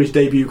Butcher for his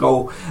debut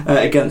goal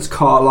against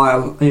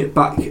Carlisle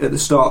back at the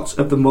start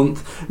of the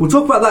month. We'll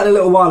talk about that in a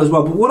little while as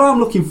well, but what I'm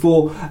looking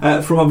for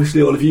from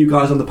obviously all of you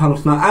guys on the panel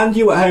tonight, and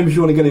you at home if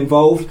you want to get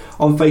involved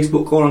on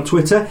Facebook or on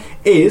Twitter,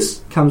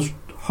 is Cam's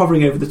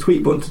hovering over the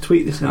tweet button to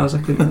tweet this now, as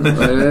I can,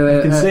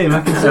 I can see him.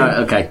 I can see him.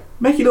 Okay.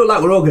 Make it look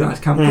like we're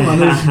organised, Cam. Come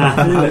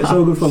on, it's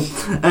all good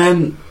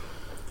fun.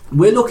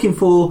 We're looking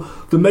for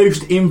the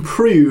most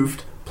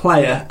improved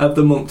player of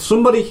the month.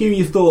 Somebody who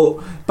you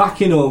thought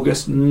back in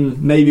August,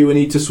 maybe we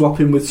need to swap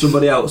him with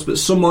somebody else, but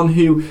someone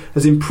who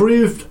has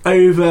improved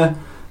over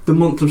the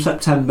month of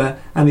September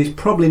and is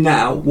probably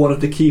now one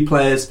of the key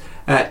players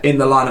in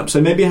the lineup. So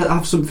maybe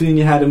have something in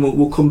your head, and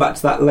we'll come back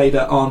to that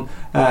later on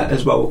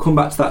as well. We'll come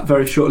back to that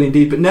very shortly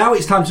indeed. But now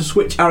it's time to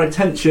switch our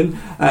attention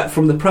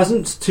from the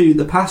present to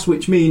the past,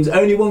 which means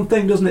only one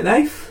thing, doesn't it,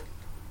 Nath?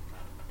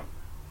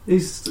 Do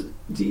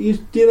you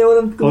know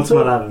what I'm going to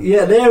talk?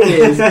 Yeah, there he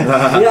is. You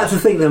had to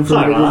think then.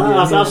 Sorry,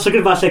 I was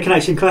thinking about the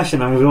connection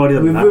question, and we've already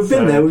done that. We've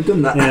been there, we've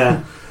done that.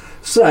 Yeah.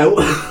 So,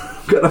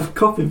 got a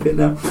coughing fit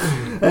now.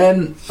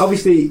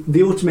 Obviously,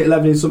 the Ultimate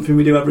 11 is something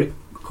we do every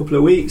couple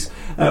of weeks,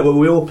 where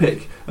we all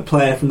pick a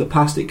player from the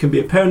past. It can be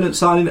a permanent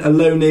signing, a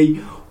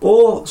loanee,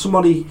 or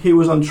somebody who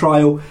was on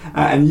trial,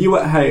 and you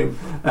at home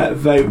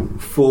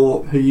vote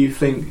for who you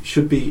think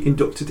should be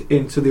inducted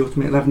into the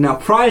Ultimate 11. Now,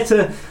 prior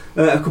to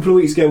a couple of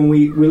weeks ago when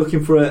we were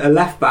looking for a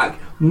left back,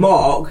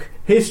 Mark,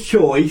 his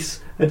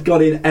choice had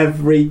got in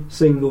every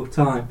single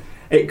time.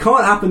 It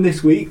can't happen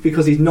this week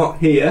because he's not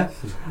here,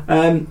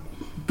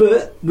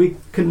 but we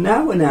can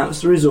now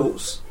announce the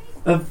results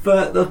of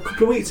the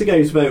couple of weeks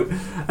ago's vote.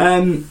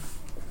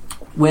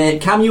 Where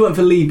Cam, you went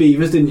for Lee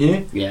Beavers, didn't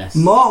you? Yes.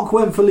 Mark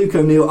went for Luke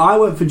O'Neill. I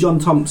went for John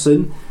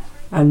Thompson.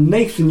 And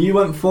Nathan, you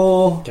went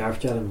for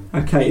Gareth Gentleman.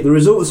 Okay, the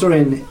results are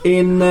in.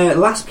 In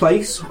last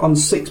place on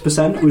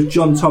 6% was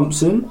John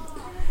Thompson.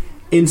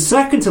 In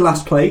second to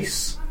last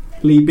place,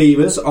 Lee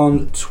Beavers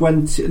on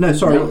 20. No,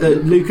 sorry,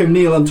 Luke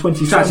O'Neill on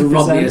 27%. Trying to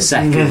rob me a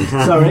second.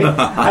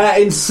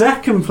 Sorry. In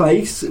second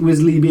place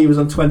was Lee Beavers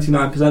on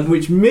 29%,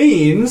 which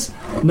means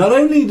not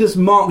only does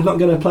Mark not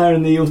get a player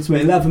in the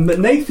Ultimate 11, but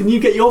Nathan, you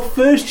get your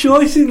first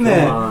choice in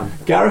there.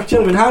 Gareth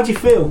Gentleman, how do you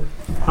feel?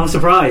 I'm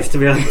surprised, to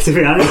be honest.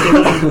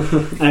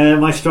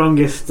 My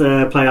strongest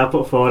player I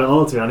put forward at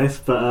all, to be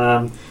honest.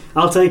 But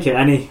I'll take it.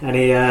 Any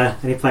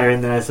player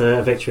in there is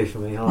a victory for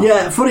me.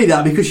 Yeah, funny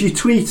that, because you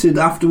tweeted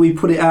after we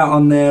put it out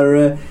on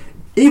there.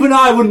 Even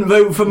I wouldn't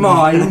vote for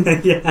mine.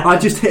 Yeah. I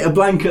just hit a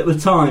blank at the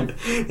time.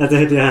 I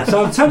did, yeah.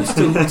 So I'm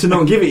tempted to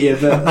not give it you,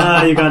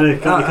 but you can't do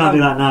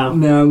that now.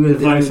 No, I'm going to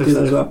do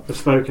that as well. I've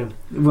spoken.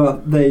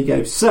 Well, there you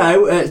go.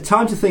 So,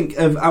 time to think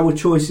of our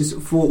choices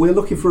for. We're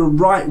looking for a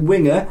right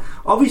winger.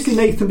 Obviously,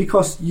 Nathan,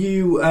 because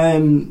you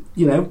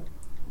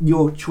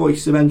your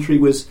choice of entry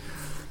was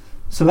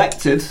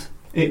selected,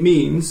 it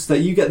means that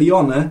you get the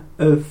honour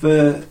of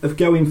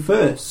going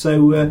first.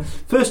 So,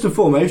 first and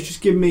foremost,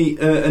 just give me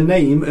a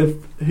name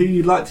of who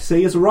you'd like to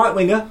see as a right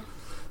winger,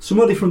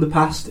 somebody from the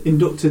past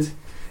inducted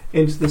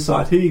into the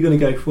side. Who are you going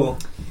to go for?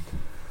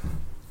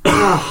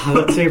 I've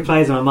got two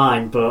players in my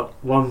mind, but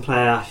one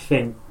player I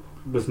think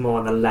was more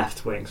on the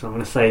left wing, so I'm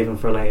going to save him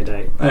for a later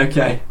date.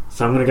 Okay.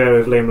 So I'm going to go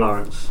with Liam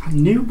Lawrence. I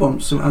knew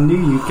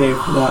you'd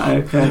go for that.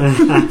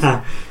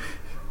 Okay.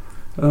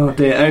 Oh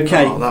dear.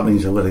 Okay. Oh, that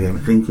means I'm going to get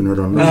my drinking rod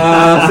on.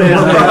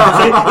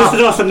 This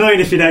is what's annoying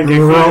if you don't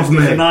go first.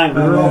 It's a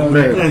nightmare.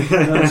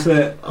 That's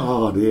it.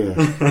 Oh dear.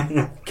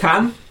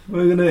 Cam,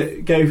 we're going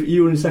to go.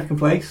 You were in second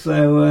place,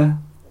 so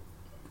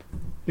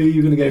who are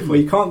you going to go for?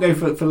 You can't go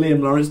for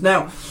Liam Lawrence.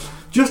 Now,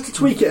 just to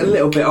tweak it a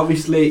little bit,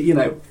 obviously,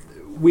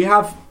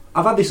 I've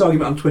had this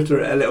argument on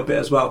Twitter a little bit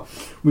as well.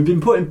 We've been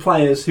putting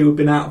players who have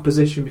been out of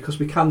position because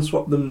we can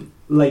swap them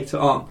later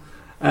on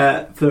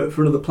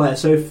for another player.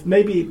 So if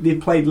maybe they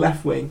played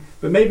left wing,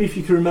 but maybe if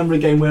you can remember a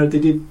game where they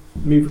did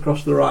move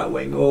across the right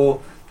wing,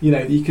 or you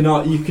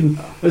can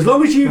as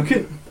long as you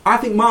can. I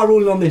think my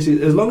ruling on this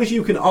is as long as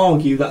you can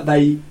argue that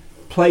they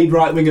played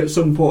right wing at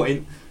some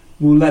point,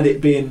 we'll let it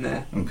be in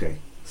there. Okay.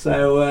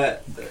 So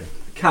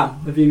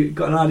Cam, have you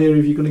got an idea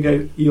of you're going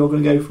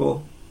to go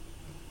for?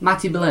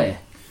 Matty Blair.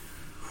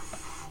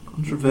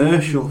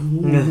 Controversial.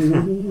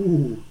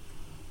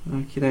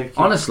 Okey-dokey.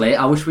 Honestly,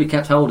 I wish we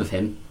kept hold of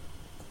him.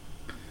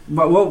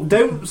 Well,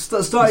 don't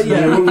start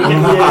yet. You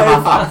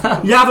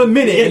have a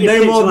minute,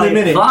 no more than a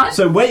minute. Fine.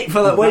 So wait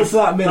for that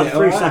minute. That's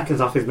 3 alright?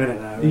 seconds off his minute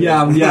there.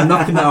 Yeah, I'm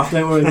knocking that off.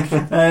 Don't worry.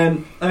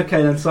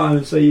 Okay then,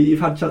 Simon. So you've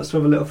had a chance to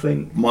have a little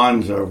think.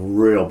 Mine's a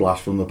real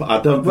blast from the past.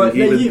 I don't Well,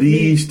 think no, even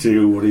these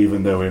two would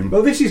even know him.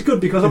 Well, this is good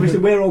because obviously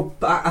we're all.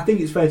 I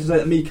think it's fair to say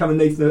that me, Cam, and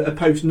Nathan are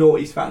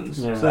post-noughties fans.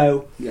 Yeah.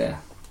 So Yeah.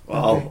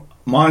 Well,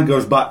 mine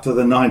goes back to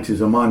the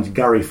 90s, and mine's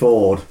Gary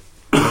Ford.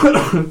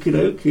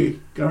 okey-dokey,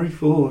 Gary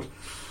Ford.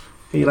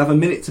 You'll have a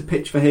minute to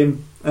pitch for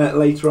him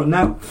later on.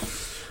 Now,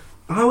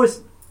 I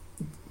was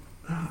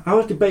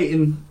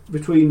debating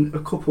between a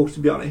couple, to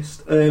be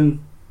honest. I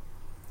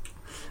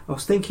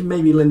was thinking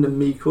maybe Lyndon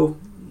Meikle.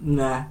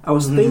 Nah, I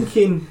was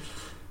thinking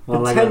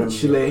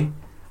potentially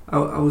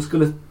I was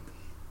going to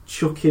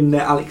chuck in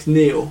there Alex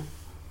Neil,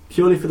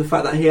 purely for the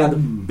fact that he had a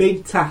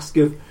big task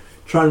of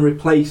trying to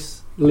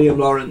replace Liam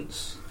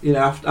Lawrence. You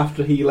know,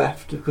 after he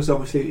left, because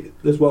obviously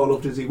as well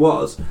loved as he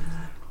was.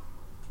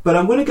 But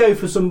I'm going to go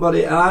for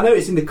somebody, and I know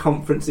it's in the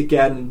conference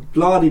again,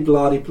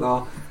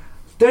 blah-de-blah-de-blah.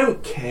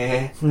 Don't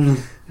care.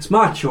 It's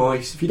my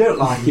choice. If you don't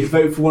like it,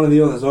 vote for one of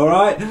the others,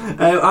 alright?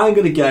 I'm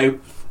going to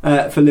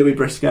go for Louis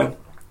Briscoe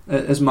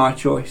as my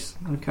choice.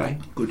 Okay.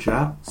 Good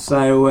chat.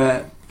 So,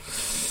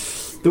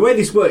 the way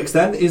this works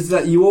then is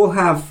that you all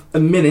have a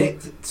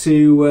minute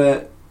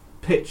to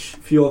pitch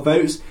for your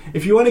votes.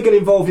 If you want to get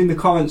involved in the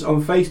comments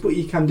on Facebook,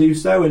 you can do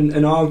so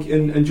and argue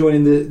and join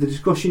in the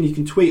discussion. You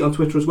can tweet on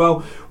Twitter as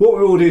well. What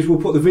we will do is we'll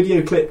put the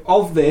video clip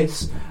of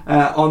this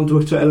on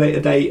Twitter at a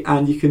later date,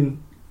 and you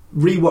can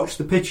re-watch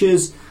the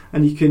pictures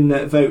and you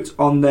can vote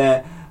on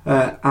there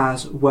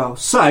as well.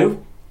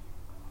 So,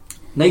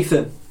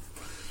 Nathan,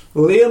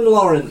 Liam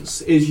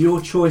Lawrence is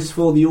your choice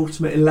for the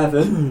Ultimate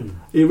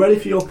 11. Are you ready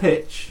for your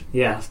pitch?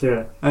 Yeah, let's do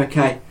it.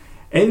 Okay.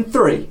 In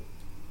 3,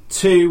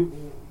 2,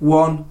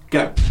 1,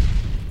 go.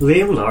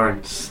 Liam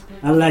Lawrence,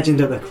 a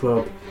legend at the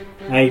club,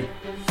 a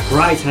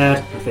right head,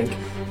 I think,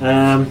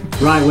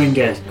 right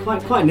winger,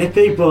 quite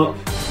nippy, but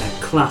a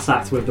class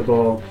act with the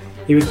ball.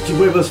 He was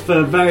with us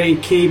for very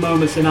key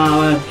moments in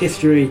our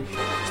history,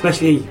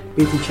 especially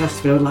beating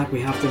Chesterfield like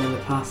we have done in the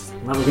past,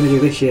 like we're going to do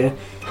this year.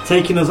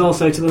 Taking us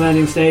also to the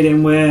Millennium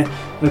Stadium where,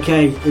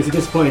 okay, it was a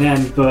disappointing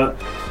end,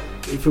 but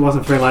if it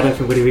wasn't for him, I don't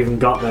think we'd have even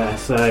got there.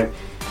 So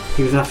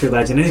he was an absolute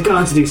legend, and he's gone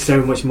on to do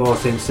so much more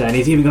since then.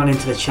 He's even gone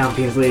into the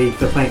Champions League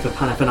for playing for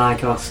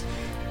Panathinaikos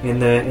in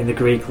the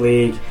Greek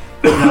league.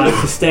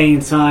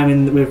 Sustained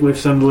time with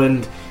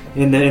Sunderland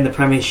in the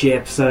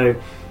Premiership. So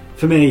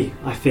for me,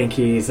 I think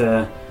he's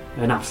an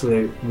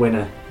absolute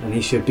winner, and he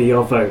should be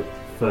your vote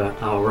for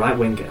our right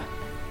winger.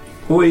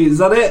 Wait, is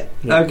that it?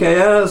 Yeah. Okay,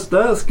 yeah,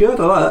 that's good.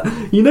 I like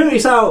that. You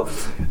notice how,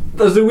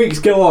 as the weeks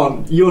go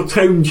on, your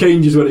tone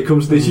changes when it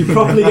comes to this. You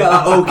probably get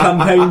that old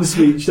campaign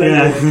speech,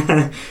 don't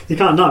you? You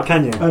can't not,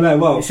 can you? I know,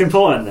 well, it's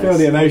important. Feel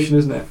the emotion,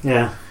 isn't it?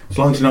 Yeah. As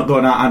long as you're not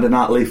going out handing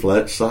out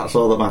leaflets, that's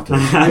all that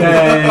matters.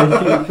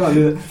 Yeah, you can't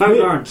do that. Vote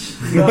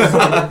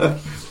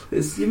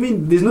Lawrence. You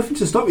mean there's nothing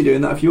to stop you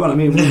doing that if you want. I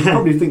mean, you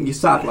probably think you're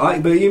sad,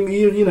 like, but you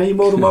know, you're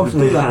more than welcome to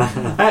do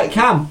that.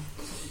 Cam,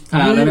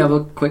 Let me have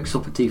a quick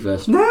sup of tea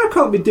first. no, I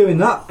can't be doing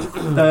that.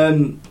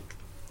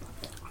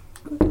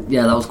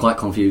 Yeah, that was quite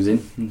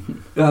confusing.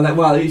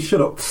 Well,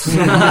 shut up.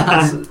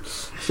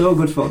 So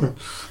good fun.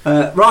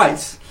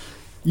 Right,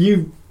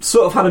 you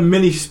sort of had a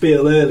mini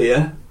spiel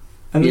earlier,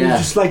 and then you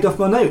just slagged off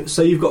my notes.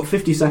 So you've got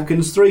 50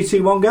 seconds. 3,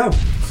 2, 1, go.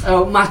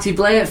 Oh, Matty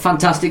Blair,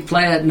 fantastic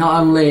player.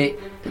 Not only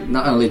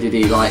did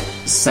he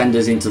send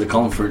us into the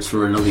conference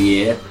for another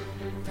year,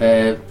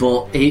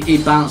 but he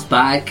bounced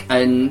back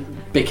and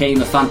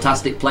became a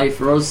fantastic player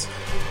for us,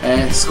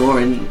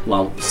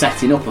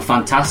 setting up a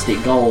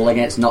fantastic goal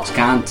against Notts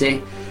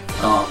County.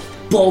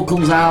 Ball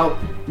comes out,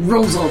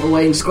 runs all the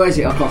way and squares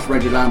it across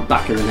Reggie Lamb,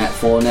 back of the net,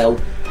 4-0.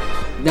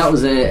 That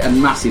was a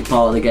massive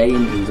part of the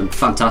game. It was a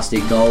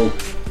fantastic goal.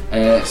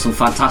 Some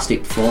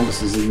fantastic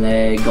performances in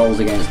there. Goals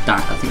against I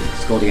think he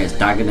scored against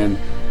Dagenham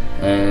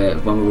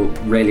when we were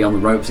really on the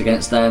ropes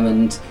against them,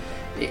 and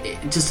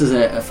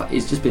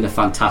he's just been a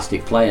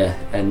fantastic player,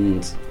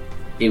 and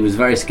he was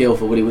very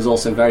skillful, but he was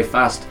also very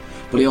fast.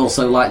 But he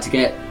also liked to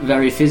get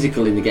very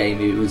physical in the game.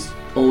 He was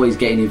always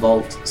getting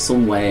involved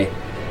somewhere,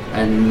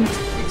 and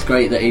it's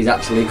great that he's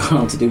actually gone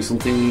on to do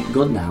something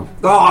good now.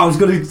 Oh, I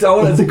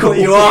wanted to cut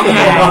you off.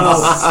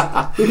 Yes.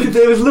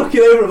 I was looking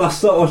over at my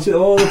stopwatch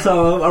all the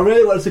time. I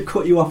really wanted to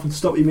cut you off and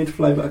stop you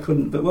mid-flow, but I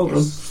couldn't. But well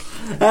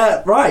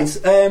done. Right.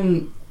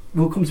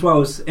 We'll come to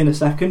ours in a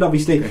second.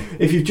 Obviously,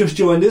 if you've just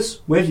joined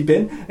us, where have you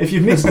been? If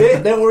you've missed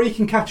it, don't worry, you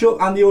can catch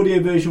up, and the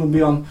audio version will be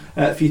on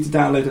for you to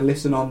download and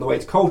listen on the way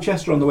to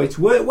Colchester, on the way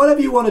to work, whatever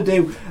you want to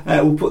do.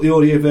 We'll put the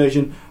audio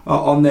version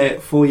on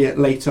there for you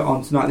later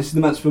on tonight. This is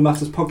the Mansfield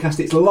Masters podcast.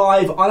 It's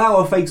live on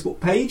our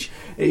Facebook page.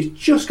 It's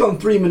just gone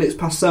 3 minutes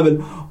past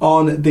 7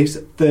 on this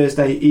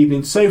Thursday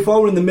evening. So far,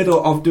 we're in the middle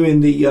of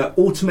doing the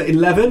Ultimate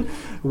 11,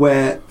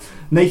 where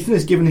Nathan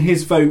has given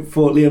his vote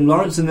for Liam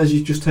Lawrence, and as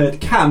you just heard,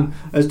 Cam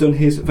has done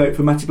his vote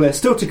for Matty Blair.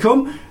 Still to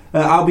come,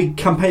 I'll be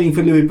campaigning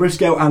for Louis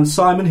Briscoe, and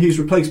Simon, who's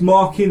replaced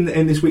Mark in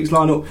this week's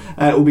lineup,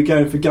 will be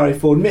going for Gary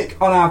Ford.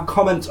 Mick, on our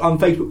comments on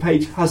Facebook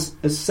page, has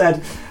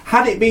said,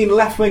 had it been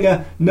left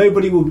winger,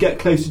 nobody will get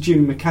close to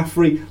Jimmy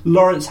McCaffrey.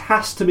 Lawrence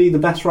has to be the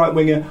best right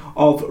winger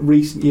of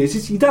recent years.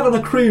 Is your dad on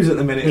a cruise at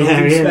the minute?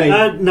 Yeah, in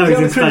Spain? No, he's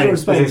in Spain.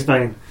 He's in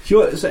Spain.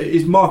 So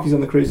it's Mark is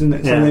on the cruise, isn't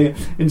it? Yeah.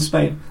 So in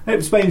Spain. I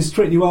hope Spain's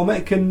treating you well,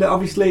 Mick, and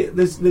obviously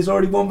there's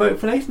already one vote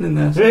for Nathan in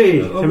there. So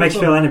If it makes you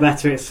feel any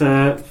better, it's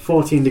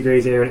 14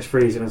 degrees here and it's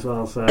freezing as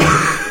well, so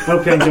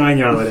hope you're enjoying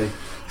your holiday.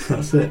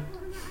 That's it.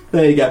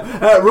 There you go.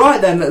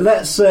 Right then,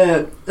 let's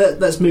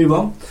move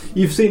on.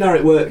 You've seen how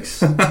it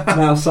works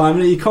now,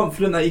 Simon. Are you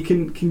confident that you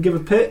can give a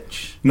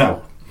pitch?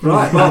 No.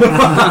 Right,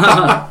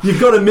 well, you've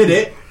got a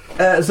minute.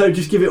 So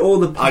just give it all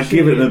the... I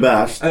give it the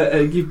best.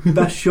 Give the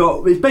best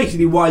shot. It's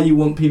basically why you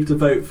want people to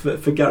vote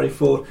for Gary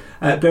Ford,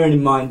 bearing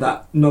in mind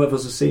that none of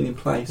us have seen him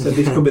play, so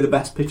this could be the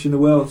best pitch in the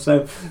world.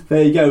 So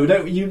there you go.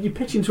 You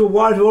pitch into a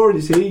wider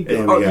audience here.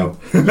 Here we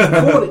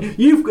go.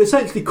 You've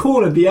essentially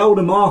cornered the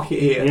elder market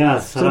here.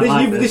 Yes, so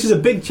this is a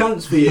big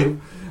chance for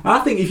you. I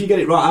think if you get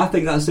it right, I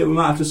think that's it. We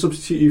might have to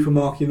substitute you for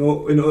Mark in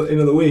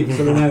other weeks. I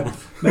don't know.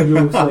 Maybe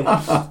we'll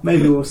see.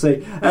 Maybe we'll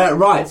see.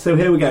 Right, so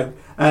here we go.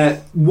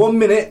 1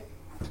 minute.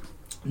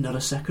 Not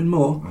a second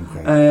more.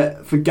 Okay.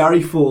 For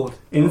Gary Ford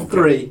in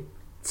 3,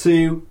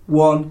 2,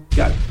 1,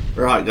 go.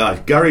 Right,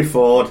 guys. Gary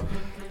Ford,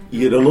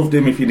 you'd have loved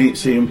him if you didn't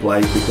see him play,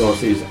 because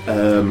he's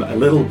a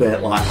little bit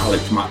like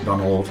Alex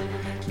McDonald.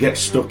 Gets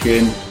stuck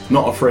in,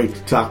 not afraid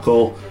to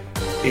tackle.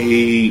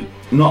 He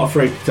not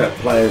afraid to take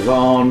players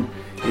on.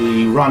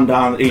 He ran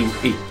down.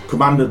 He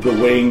commanded the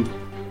wing.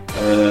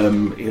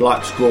 He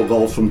liked to score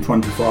goals from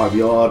 25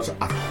 yards.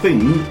 I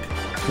think,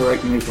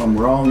 correct me if I'm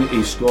wrong,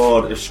 he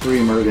scored a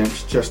screamer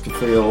against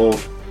Chesterfield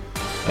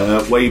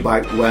way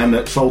back when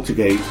at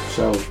Saltergate,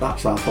 so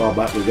that's how far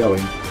back we're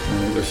going.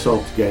 It was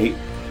Saltergate.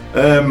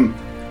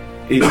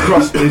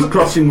 His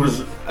crossing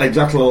was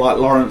exactly like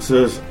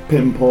Lawrence's,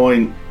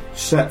 pinpoint,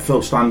 set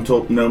Phil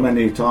Stantup no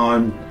many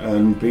time,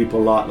 and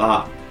people like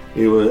that.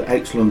 He was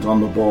excellent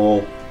on the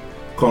ball.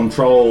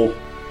 Control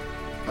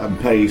and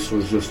pace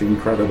was just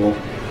incredible.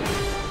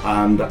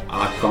 And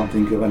I can't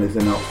think of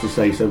anything else to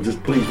say, so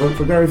just please vote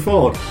for Gary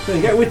Ford. There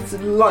you go,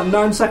 with like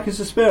 9 seconds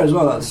to spare as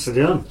well. That's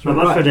done.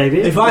 Right. For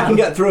David. If I can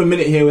get through a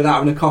minute here without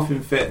having a coughing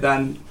fit,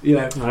 then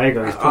There you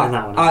go. He's putting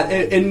that one.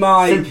 in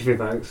my sympathy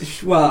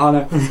votes. Well, I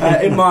know.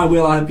 In my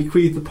will, I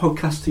bequeath the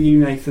podcast to you,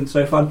 Nathan. So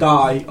if I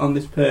die on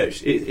this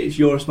perch, it's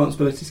your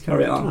responsibility to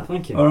carry it on. Oh,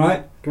 thank you. All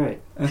right. Great.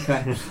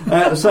 Okay.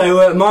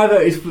 So my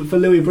vote is for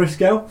Louis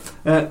Briscoe.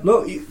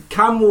 Look,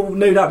 Cam will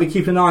no doubt be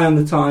keeping an eye on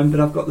the time, but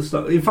I've got the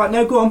stuff. In fact,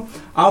 no, go on.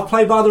 I'll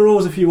play by the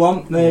rules if you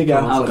want. There you go.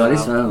 I've got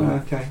this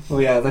now. Okay.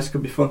 Well, yeah, this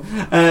could be fun.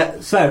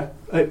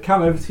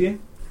 Cam, over to you.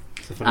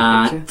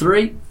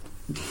 3.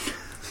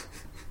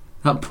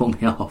 That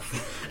put me off.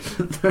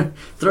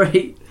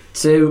 3,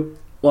 2,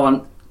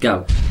 1,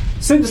 go.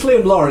 Since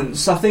Liam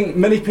Lawrence, I think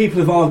many people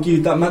have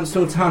argued that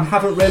Mansfield Town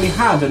haven't really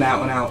had an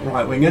out-and-out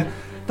right winger.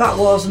 That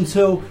was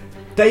until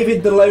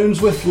David the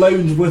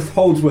Loansworth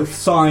Holdsworth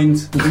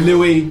signed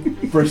Louis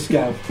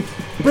Briscoe.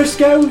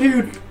 Briscoe,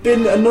 who'd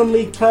been a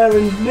non-league player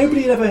and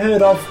nobody had ever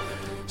heard of,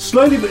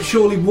 slowly but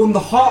surely won the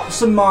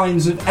hearts and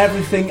minds of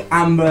everything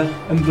amber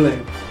and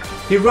blue.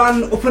 He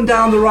ran up and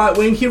down the right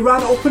wing, he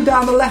ran up and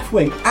down the left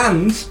wing,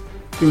 and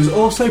he was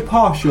also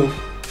partial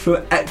for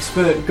an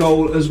expert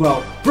goal as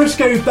well.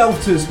 Briscoe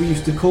belters, we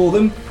used to call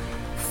them.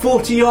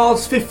 40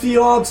 yards, 50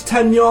 yards,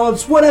 10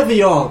 yards, whatever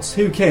yards,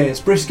 who cares?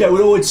 Briscoe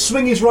would always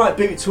swing his right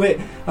boot to it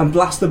and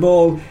blast the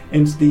ball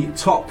into the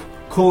top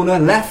corner,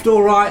 left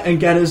or right, and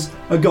get us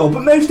a goal.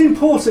 But most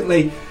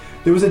importantly,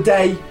 there was a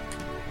day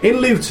in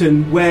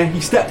Luton where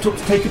he stepped up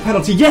to take a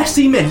penalty. Yes,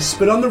 he missed,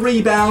 but on the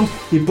rebound,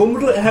 he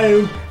bumbled it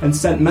home and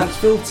sent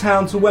Mansfield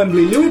Town to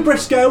Wembley. Louis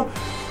Briscoe,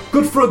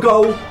 good for a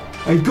goal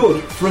and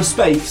good for a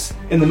space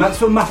in the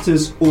Mansfield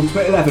Matters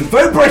Ultimate 11.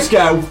 Vote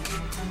Briscoe!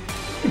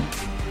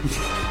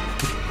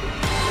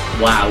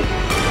 Wow.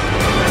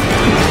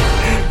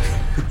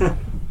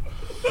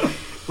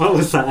 What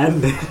was that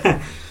ending?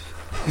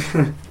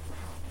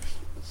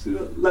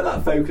 So let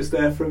that focus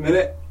there for a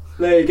minute.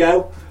 There you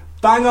go.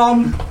 Bang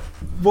on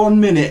 1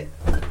 minute.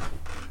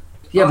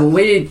 Yeah, but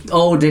we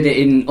all did it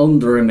in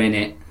under a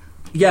minute.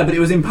 Yeah, but it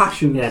was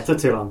impassioned. Yeah, it took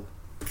too long.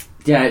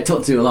 Yeah, it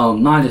took too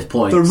long.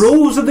 -points. The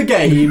rules of the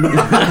game.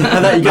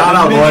 And that you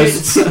get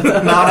boys.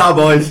 No,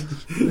 boys.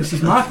 This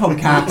is my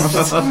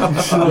podcast.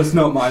 No, it's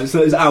not mine.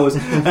 So it's ours.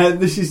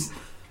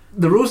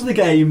 The rules of the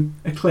game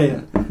are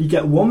clear. You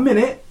get 1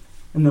 minute,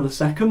 another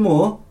second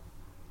more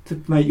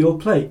to make your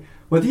play.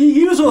 Whether you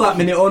use all that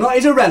minute or not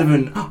is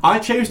irrelevant. I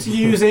chose to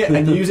use it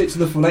and use it to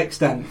the full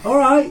extent. All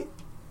right.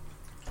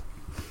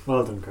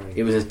 Well done, Craig.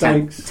 It was a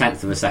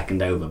tenth of a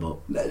second over, but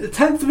A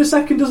tenth of a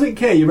second doesn't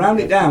care. You round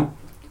it down.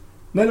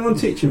 No one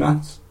teach you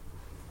maths.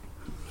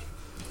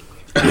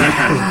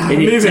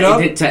 it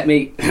did take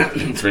me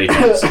 3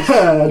 minutes.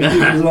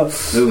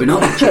 Moving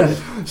on.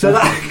 So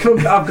I've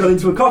gone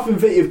into a coffin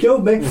fit. You've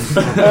killed me.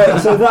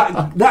 So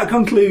that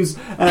concludes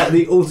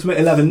the Ultimate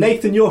 11.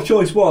 Nathan, your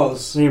choice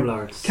was Liam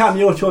Lawrence. Cam,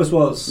 your choice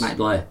was Matty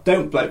Blair.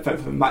 Don't vote for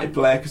Matty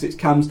Blair because it's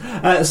Cam's.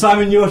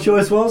 Simon, your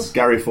choice was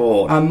Gary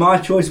Ford. and my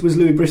choice was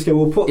Louis Briscoe.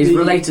 We'll put He's the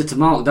related to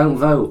Mark. Don't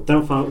vote.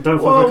 Don't fall Whoa,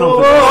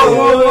 for whoa,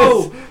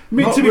 confidence. Whoa.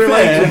 Not To be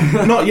related.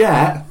 fair, Not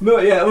yet. no,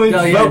 yeah, I mean,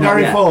 No, yeah. Vote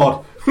Gary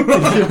Ford.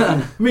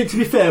 I mean, to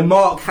be fair,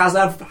 Mark has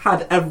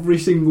had every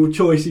single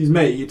choice he's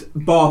made,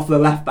 bar for the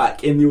left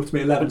back in the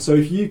Ultimate 11. So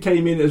if you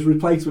came in as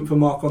replacement for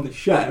Mark on the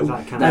show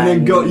Exactly. and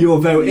then got your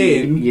vote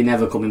in, You're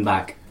never coming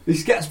back.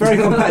 this gets very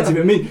competitive.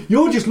 I mean,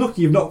 you're just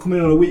lucky you've not come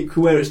in on a week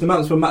where it's the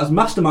Mansfield Matters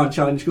Mastermind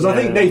Challenge, because I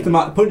think Nathan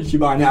might have punched you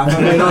by now. If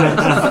I'm being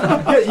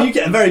honest. Yeah, you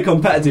get very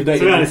competitive, don't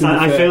To you? be honest, To be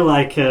I fair. feel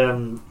like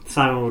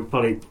Simon would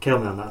probably kill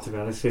me on that, to be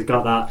honest. He's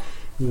got that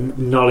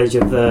knowledge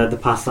of the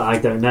past that I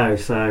don't know,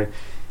 so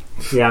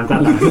yeah, I'm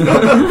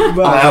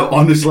glad.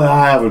 Honestly,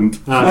 I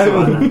haven't.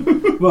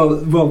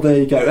 Well, there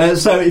you go.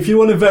 So if you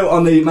want to vote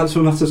on the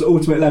Mansfield Matters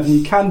Ultimate 11,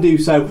 you can do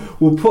so.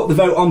 We'll put the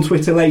vote on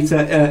Twitter later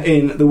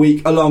in the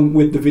week, along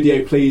with the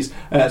video, please,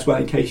 as well,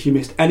 in case you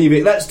missed any of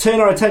it. Let's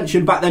turn our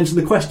attention back then to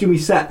the question we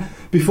set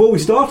before we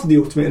started the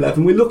Ultimate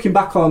 11. We're looking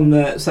back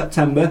on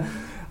September,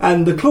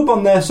 and the club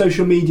on their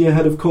social media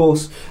had, of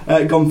course,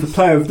 gone for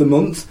Player of the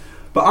Month.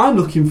 But I'm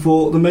looking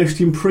for the most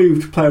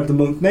improved Player of the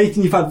Month.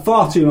 Nathan, you've had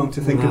far too long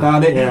to think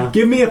about it. Yeah.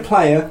 Give me a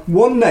player,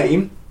 one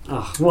name.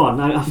 Oh, one.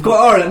 I've Got,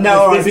 all right, no,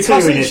 all right. there's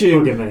Because two in it's it, you.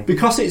 bugging me.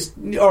 Because it's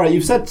all right.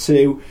 You've said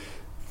two.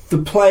 The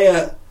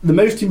player, the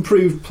most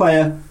improved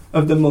player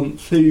of the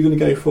month. Who are you going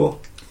to go for?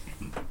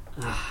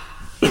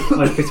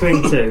 Well, it's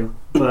between two,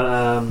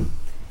 but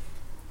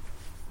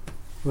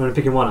we're only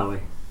picking one, are we?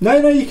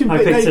 No, you can I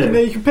pick. pick two.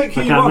 You can pick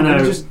who Okay, you want. I'm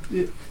And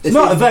gonna- it's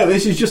not a vote.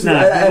 This is just an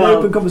well,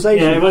 open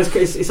conversation. Yeah, well,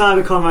 it's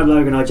either Conrad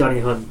Logan or Johnny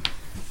Hunt.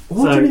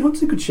 Oh, so- Johnny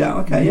Hunt's a good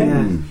shout. Okay,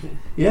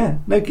 yeah.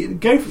 No,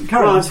 go for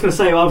carry Well, I on. was going to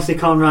say, well, obviously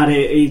Conrad,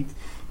 he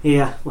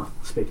well,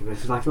 speaking of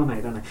this, he's like my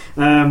mate, don't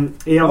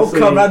he? He obviously,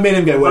 Conrad, me and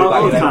him go way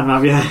back. Old You know.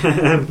 Conrad,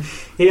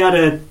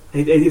 yeah.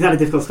 He's had a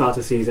difficult start to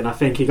the season. I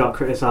think he got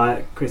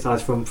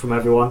criticised from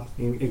everyone,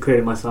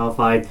 including myself.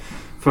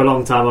 For a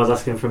long time, I was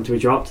asking for him to be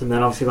dropped, and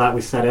then obviously, like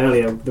we said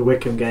earlier, the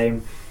Wickham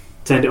game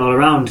turned it all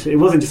around. It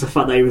wasn't just the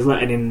fact that he was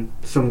letting in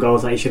some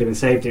goals that he should have been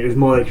saved. It was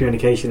more the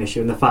communication issue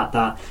and the fact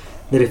that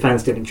the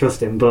defence didn't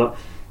trust him. But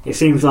it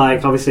seems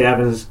like obviously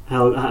Evans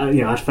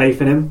had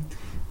faith in him,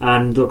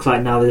 and looks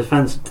like now the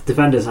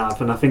defenders have.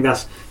 And I think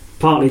that's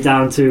partly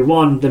down to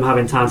one, them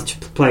having time to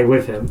play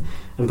with him,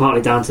 and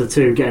partly down to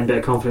two, getting a bit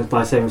of confidence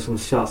by saving some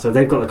shots. So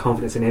they've got the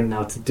confidence in him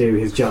now to do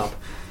his job.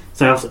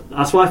 So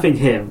that's why I think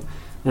him.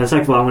 And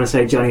second of all, I'm going to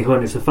say Johnny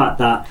Hunt is the fact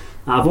that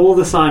out of all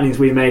the signings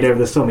we made over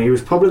the summer, he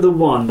was probably the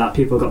one that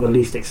people got the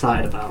least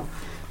excited about.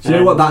 Do you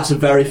know what? That's a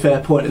very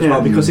fair point as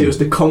well, because it was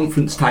the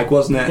conference tag,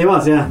 wasn't it? It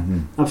was, yeah,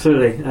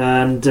 absolutely.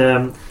 And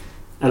a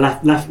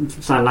left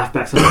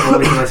backs are not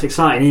always the most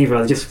exciting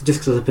either, just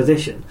because of the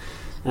position.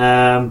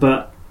 And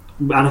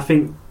I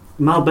think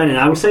Mal Bennett,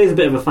 I would say, is a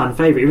bit of a fan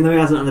favourite, even though he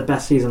hasn't had the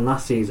best season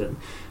last season,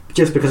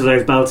 just because of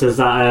those belters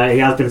that he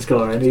has been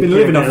scoring. He's been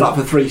living off that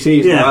for 3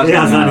 seasons. Yeah, he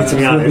has, to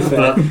be honest.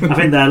 Fair. But I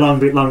think they're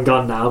long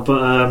gone now.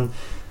 But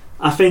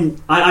I think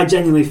I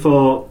genuinely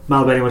thought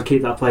Mal Bennett would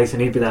keep that place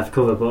and he'd be there for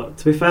cover. But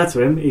to be fair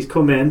to him, he's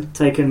come in,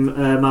 taken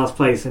Mal's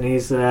place, and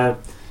he's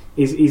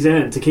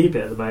earned to keep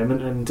it at the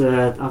moment. And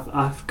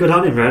I've good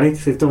on him, really.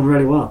 He's done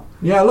really well.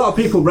 Yeah, a lot of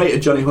people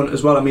rated Johnny Hunt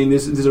as well. I mean,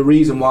 there's a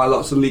reason why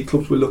lots of league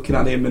clubs were looking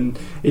at him, and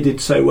he did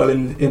so well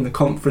in the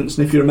conference.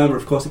 And if you remember,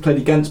 of course, he played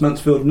against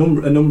Mansfield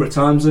a number of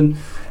times, and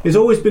he's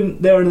always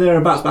been there and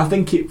thereabouts. But I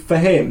think for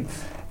him,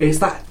 it's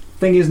that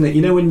thing, isn't it?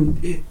 You know,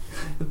 when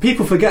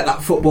people forget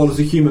that football is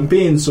a human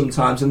being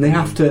sometimes, and they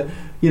have to,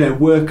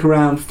 work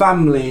around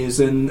families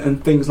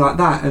and things like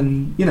that,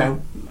 and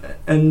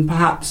and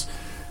perhaps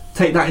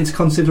take that into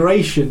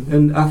consideration.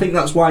 And I think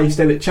that's why he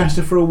stayed at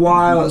Chester for a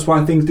while. That's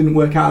why things didn't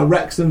work out at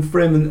Wrexham for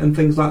him and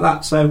things like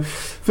that. So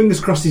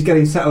fingers crossed he's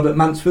getting settled at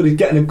Mansfield. He's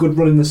getting a good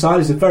run in the side.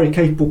 He's a very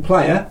capable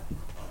player,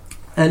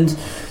 and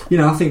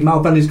I think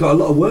Mal Bennett's got a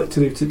lot of work to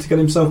do to get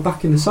himself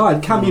back in the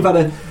side. Cam, you've had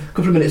a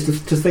couple of minutes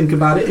to think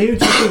about it. Who do you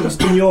think has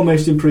been your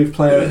most improved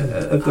player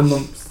of the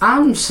month?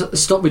 I'm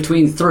stuck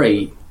between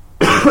three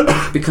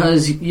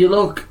because you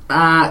look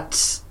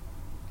at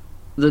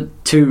the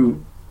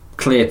two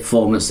clear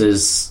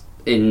performances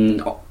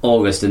in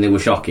August and they were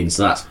shocking.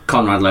 So that's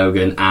Conrad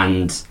Logan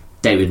and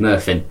David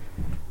Murphy.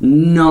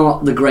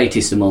 Not the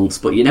greatest of months,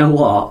 but you know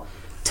what?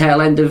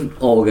 Tail end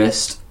of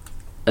August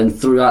and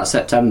throughout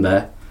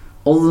September,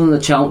 other than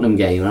the Cheltenham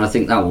game, and I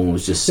think that one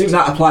was just... I think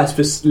that applies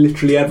for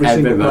literally every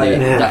single player.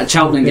 Yeah. That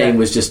Cheltenham game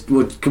was just...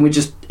 Can we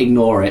just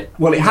ignore it?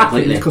 Well, it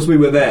happened completely? because we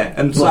were there,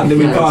 and sadly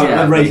we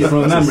can't erase it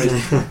from our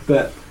memories.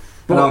 But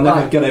I'll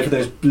never get over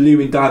those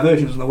blooming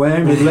diversions on the way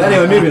home. But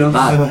anyway, moving on.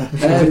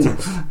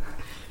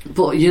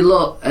 But you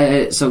look...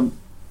 so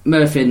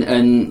Murphy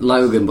and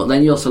Logan, but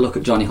then you also look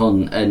at Johnny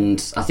Hunt,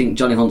 and I think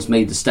Johnny Hunt's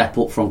made the step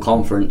up from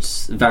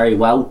conference very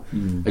well,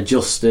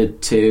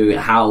 adjusted to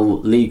how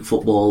league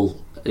football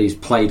he's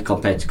played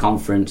compared to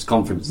conference.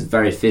 Conference is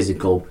very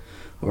physical,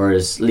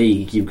 whereas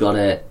league, you've got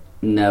to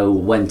know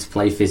when to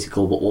play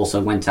physical, but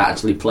also when to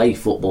actually play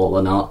football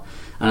or not.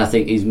 And I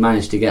think he's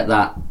managed to get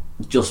that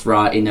just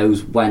right. He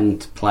knows when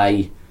to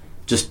play,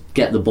 just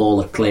get the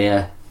ball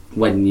clear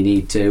when you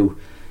need to,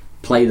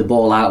 play the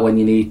ball out when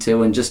you need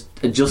to, and just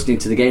adjusting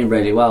to the game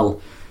really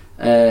well.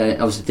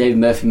 Obviously, David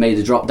Murphy made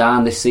a drop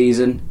down this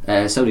season,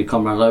 so did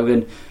Conrad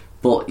Logan.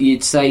 But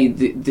you'd say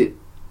the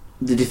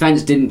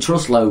defence didn't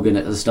trust Logan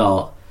at the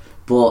start,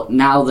 but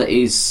now that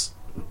he's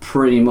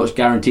pretty much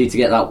guaranteed to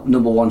get that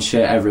number 1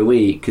 shirt every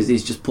week, because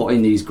he's just put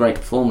in these great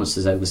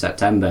performances over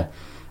September.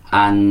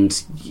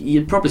 And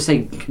you'd probably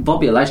say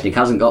Bobby Olejnik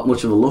hasn't got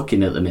much of a look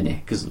in at the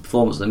minute because of the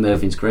performance that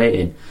Murphy's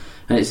creating.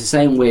 And it's the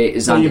same way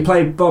as... So you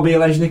play Bobby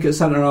Olejnik at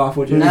centre half,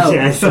 would you? No.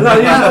 Yes. No.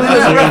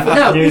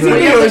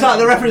 Is that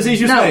the reference he's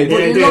just made?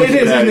 But It is,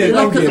 isn't it?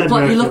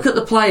 you look at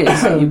the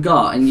players that you've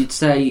got, and you'd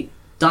say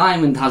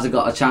Diamond hasn't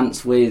got a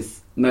chance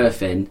with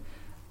Murphy,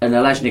 and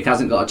Olejnik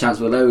hasn't got a chance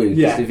with Logan.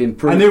 Yeah, they've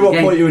improved. I knew what the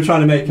game. point you were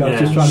trying to make. I was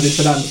just trying to be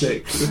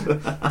pedantic.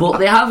 But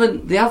they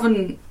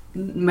haven't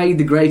made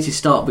the greatest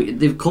start, but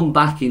they've come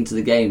back into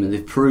the game and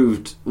they've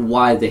proved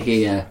why they're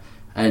here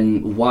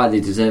and why they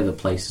deserve a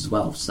place as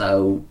well.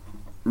 So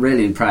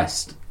really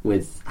impressed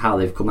with how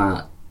they've come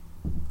out.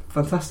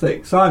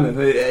 Fantastic. Simon?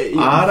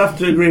 I'd have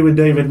to agree with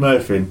David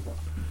Murphy,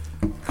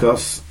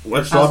 because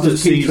let's start at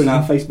season. in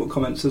our Facebook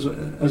comments as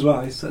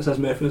well. It says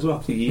Murphy as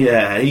well.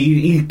 Yeah,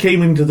 he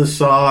came into the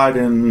side,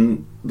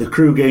 and the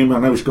Crew game, I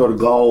know he scored a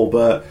goal,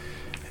 but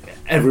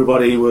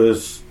everybody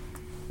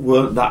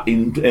weren't that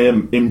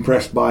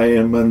impressed by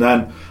him. And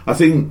then I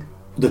think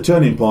the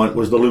turning point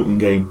was the Luton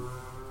game.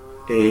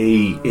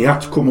 He had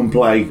to come and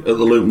play at the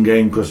Luton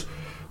game, because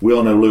we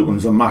all know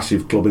Luton's a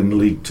massive club in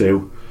League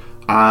 2,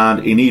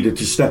 and he needed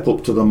to step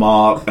up to the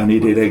mark, and he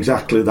did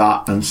exactly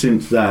that. And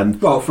since then,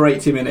 well, for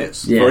 80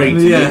 minutes, for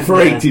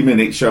 80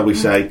 minutes, shall we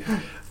say,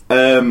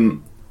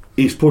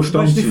 he's pushed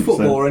on since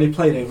football then. And he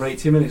played over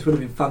 80 minutes would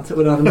have been fantastic.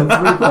 Would have had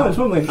another 3 points,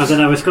 wouldn't we? I don't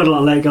know. We scored a lot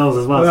of late goals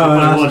as well.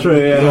 No, that's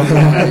true.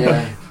 Yeah.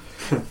 Yeah.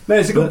 No,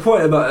 it's a good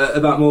point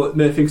about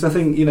Murphy, because I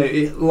think,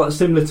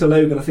 similar to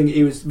Logan, I think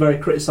he was very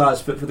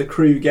criticised for the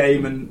Crew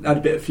game and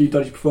had a few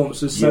dodgy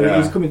performances.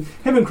 So he's coming.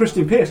 Him and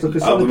Christian Pearce look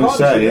a solid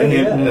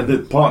partnership.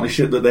 The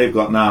partnership that they've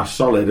got now is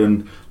solid,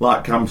 and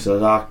like Cam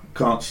said, I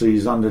can't see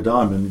Xander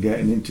Diamond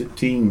getting into the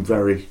team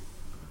very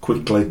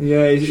quickly.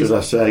 Yeah, should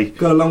I say?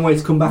 Got a long way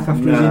to come back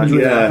after his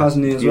injury,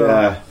 hasn't he? As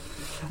well.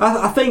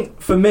 I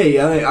think for me,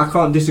 I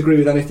can't disagree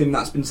with anything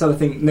that's been said. I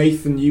think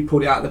Nathan, you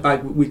pulled it out of the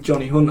bag with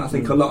Johnny Hunt. I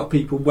think a lot of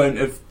people won't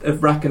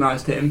have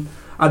recognised him.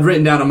 I'd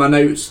written down on my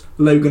notes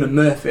Logan and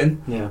Murphy,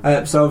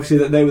 so obviously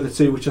that they were the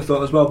two which I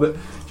thought as well. But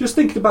just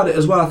thinking about it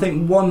as well, I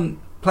think one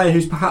player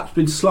who's perhaps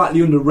been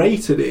slightly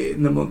underrated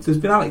in the month has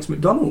been Alex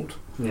McDonald.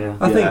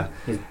 I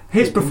think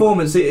his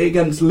performance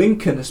against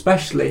Lincoln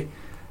especially,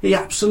 he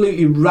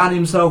absolutely ran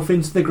himself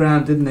into the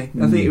ground, didn't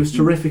he? I think it was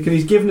terrific, and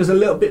he's given us a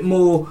little bit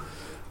more.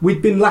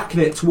 We'd been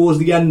lacking it towards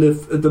the end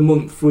of the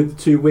month with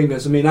the two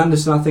wingers. I mean,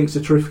 Anderson, I think, is a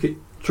terrific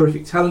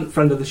talent,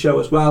 friend of the show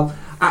as well.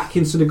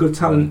 Atkinson, a good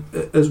talent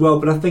as well.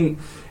 But I think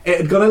it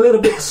had gone a little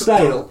bit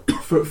stale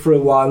for a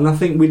while, and I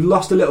think we'd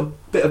lost a little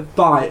bit of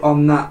bite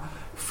on that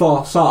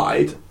far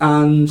side.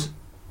 And,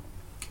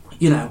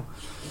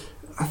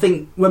 I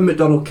think when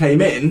McDonald came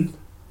in,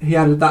 he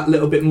had that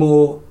little bit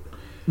more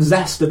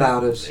zest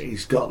about us.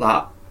 He's got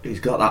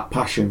that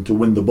passion to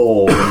win the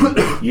ball, and,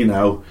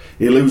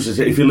 he loses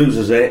it. If he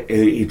loses it,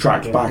 he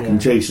tracks back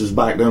and chases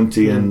back, don't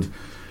he? And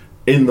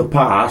in the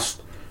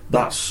past,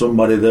 that's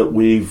somebody that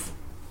we've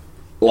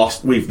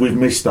lost. We've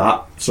missed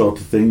that sort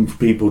of thing.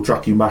 People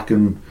tracking back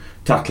and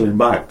tackling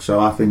back. So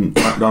I think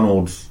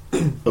McDonald's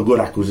a good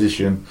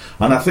acquisition,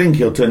 and I think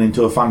he'll turn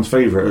into a fan's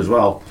favourite as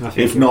well,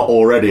 if not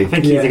already. I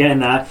think he's getting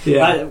there.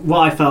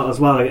 What I felt as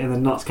well in the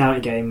Notts County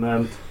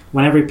game.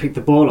 Whenever he picked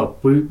the ball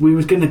up, we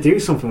was going to do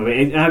something with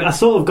it. I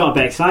sort of got a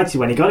bit excited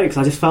when he got it, because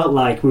I just felt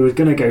like we were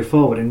going to go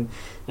forward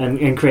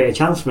and create a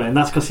chance for it. And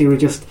that's because he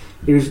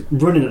was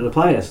running at the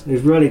players. He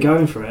was really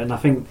going for it. And I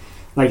think,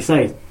 like you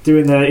say,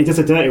 he does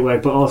the dirty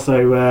work, but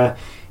also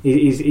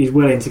he's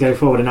willing to go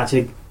forward and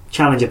actually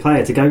challenge a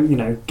player to go,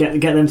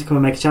 get them to come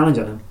and make a challenge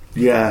on him.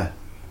 Yeah.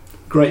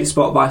 Great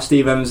spot by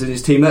Steve Evans and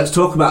his team. Let's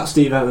talk about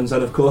Steve Evans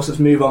then, of course. Let's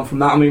move on from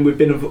that. I mean, we've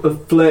been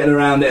flirting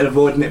around it and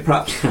avoiding it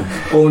perhaps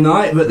all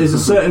night, but there's a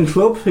certain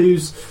club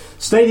whose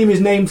stadium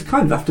is named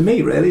kind of after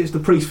me, really. It's the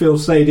Priestfield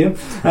Stadium,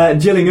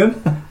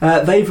 Gillingham.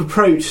 They've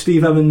approached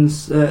Steve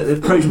Evans,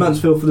 they've approached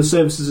Mansfield for the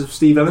services of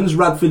Steve Evans.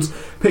 Radford's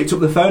picked up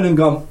the phone and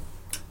gone,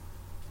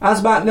 "As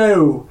about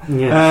no,"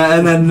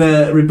 and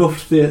then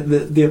rebuffed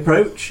the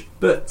approach.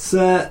 But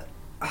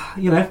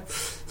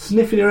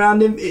sniffing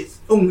around him,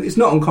 it's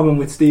not uncommon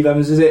with Steve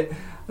Evans, is it?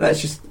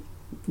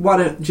 Why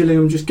don't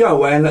Gillingham just go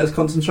away and let us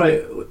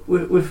concentrate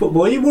with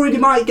football? Are you worried he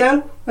might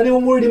go?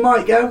 Anyone worried he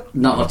might go?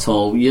 Not at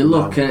all. You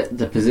look at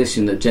the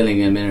position that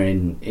Gillingham are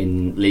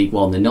in League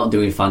One. They're not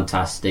doing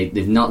fantastic.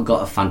 They've not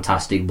got a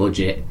fantastic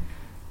budget,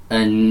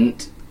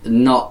 and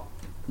not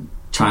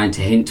trying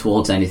to hint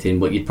towards anything,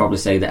 but you'd probably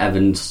say that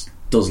Evans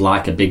does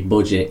like a big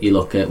budget. You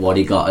look at what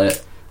he got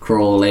at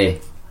Crawley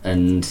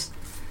and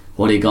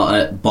what he got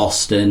at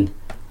Boston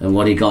and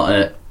what he got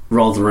at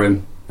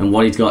Rotherham and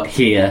what he's got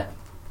here.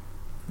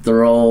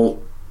 They're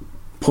all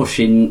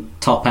pushing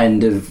top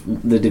end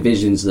of the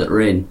divisions that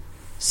we're in.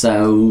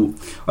 So,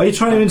 are you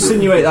trying to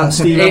insinuate that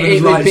Steve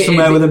Evans likes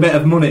somewhere with a bit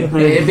of money? A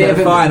bit of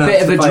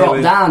a drop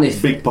down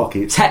if big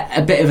pockets.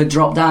 A bit of a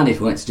drop down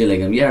if we went to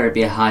Gillingham. Yeah, it'd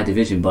be a high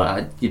division,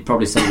 but you'd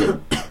probably say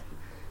that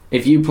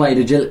if you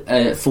played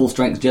a full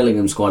strength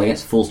Gillingham squad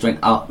against a full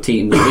strength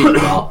team that we've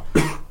got,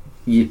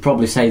 you'd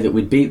probably say that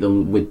we'd beat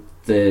them with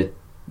the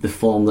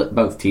form that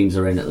both teams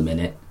are in at the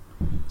minute.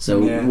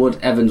 So, would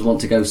Evans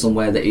want to go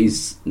somewhere that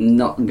he's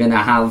not going to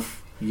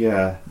have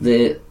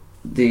the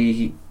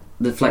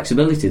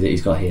flexibility that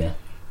he's got here?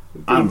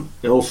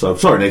 Also,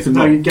 sorry Nathan.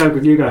 No, you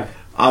go.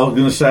 I was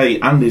going to say,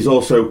 Andy's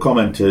also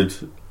commented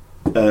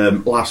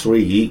last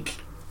week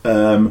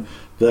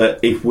that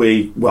if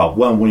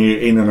when we're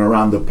in and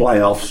around the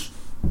playoffs,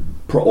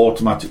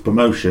 automatic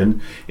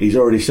promotion, he's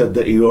already said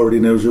that he already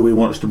knows who he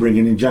wants to bring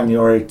in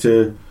January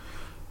to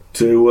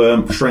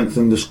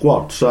strengthen the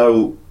squad.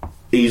 So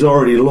he's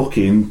already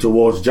looking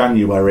towards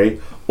January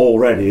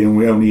already, and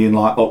we're only in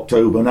like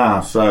October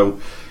now. So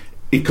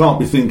he can't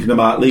be thinking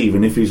about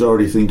leaving if he's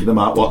already thinking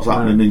about what's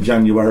happening in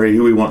January,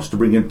 who he wants to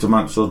bring into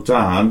Mansfield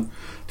Town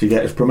to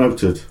get us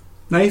promoted.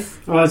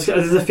 Nath? Well,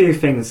 there's a few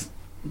things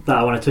that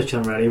I want to touch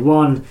on, really.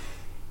 One,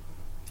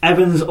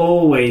 Evans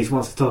always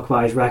wants to talk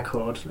about his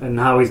record and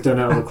how he's done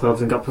at other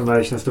clubs and got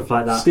promotion and stuff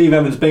like that. Steve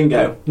Evans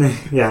bingo.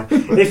 Yeah.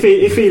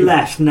 If he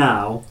left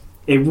now,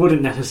 it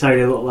wouldn't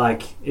necessarily look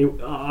like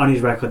on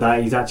his record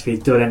that he's actually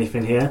done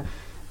anything here.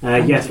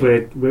 Yes,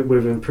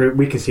 we've improved.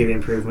 We can see the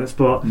improvements,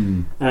 but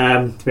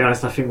to be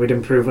honest, I think we'd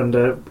improve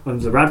under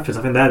the Radfords.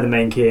 I think they're the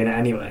main key in it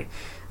anyway.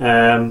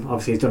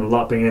 Obviously, he's done a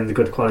lot bringing in the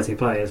good quality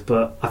players,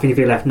 but I think if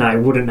he left now, it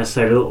wouldn't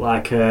necessarily look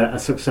like a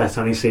success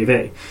on his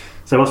CV.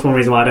 So that's one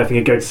reason why I don't think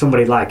he'd go to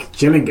somebody like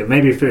Gillingham.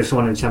 Maybe if it was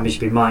someone in the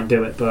Championship, he might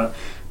do it, but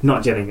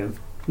not Gillingham.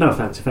 No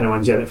offence if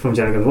anyone from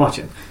Gillingham's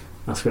watching.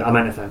 That's good. I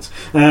meant offence.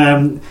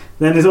 Then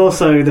there's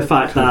also the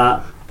fact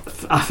that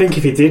I think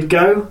if he did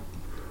go,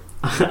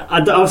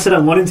 I also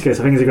don't want him to go,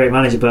 so I think he's a great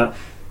manager, but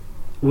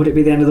would it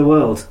be the end of the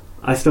world?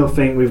 I still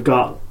think we've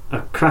got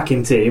a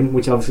cracking team,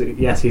 which obviously,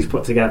 yes, he's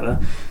put together,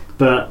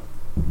 but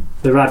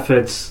the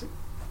Radfords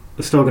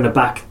are still going to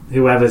back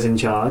whoever's in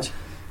charge.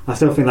 I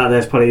still think that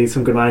there's probably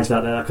some good managers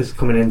out there that could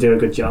come in and do a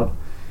good job,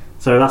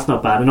 so that's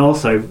not bad. And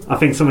also, I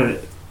think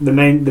the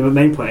main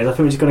point is I think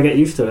we're just going to get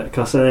used to it,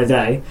 because at the end of the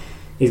day,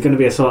 he's going to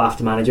be a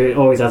sought-after manager. It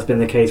always has been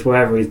the case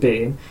wherever he's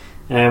been.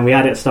 We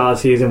had it at the start of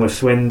the season with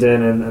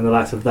Swindon and the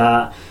likes of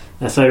that.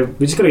 So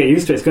we're just going to get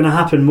used to it. It's going to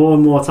happen more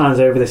and more times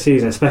over the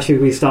season, especially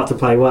if we start to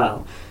play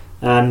well.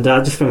 And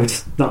I just think we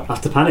just not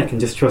have to panic and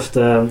just trust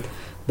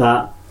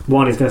that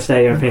one, he's going to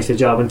stay here and finish the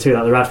job, and two,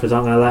 that the Radfords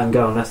aren't going to let him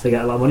go unless they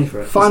get a lot of money for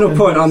it. Final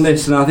point on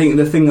this, and I think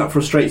the thing that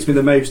frustrates me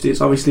the most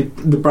is obviously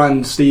the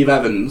brand Steve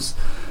Evans.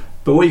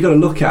 But what you've got to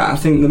look at, I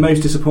think the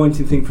most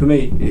disappointing thing for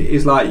me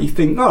is, like, you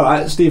think, all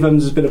right, Steve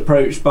Evans has been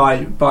approached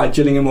by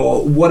Gillingham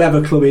or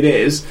whatever club it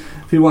is.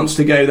 If he wants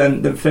to go,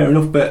 then fair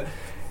enough. But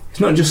it's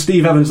not just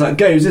Steve Evans that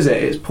goes, is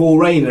it? It's Paul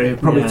Rayner. He'll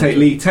probably take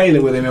Lee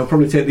Taylor with him. He'll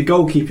probably take the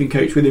goalkeeping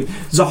coach with him.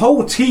 There's a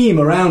whole team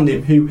around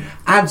him who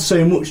add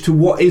so much to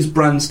what is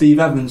brand Steve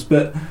Evans,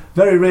 but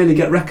very rarely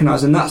get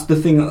recognised. And that's the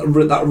thing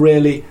that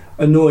really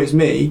annoys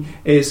me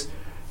is,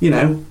 you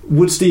know,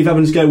 would Steve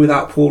Evans go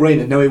without Paul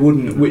Rayner? No, he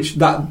wouldn't, which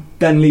that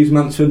then leaves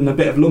Mansfield in a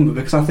bit of lumber,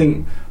 because I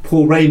think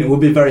Paul Rayner would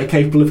be very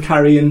capable of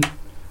carrying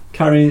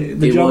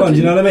the job on, do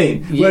you know what I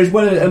mean? Yeah. Whereas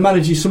when a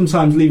manager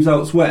sometimes leaves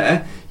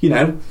elsewhere, you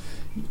know,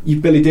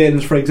 Billy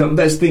Dearden's, for example,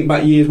 let's think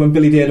back years when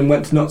Billy Dearden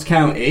went to Notts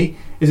County,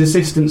 his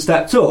assistant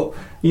stepped up.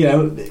 You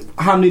know,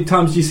 how many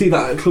times do you see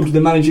that at clubs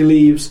the manager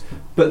leaves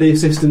but the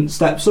assistant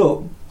steps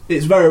up?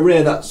 It's very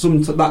rare that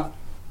that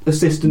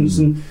assistants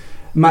and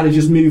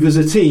managers move as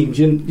a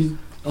team.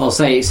 I'll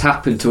say it's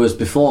happened to us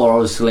before,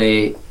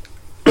 obviously.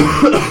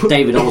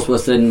 David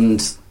Olsworth and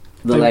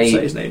the late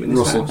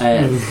Russell,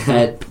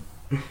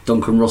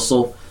 Duncan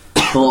Russell,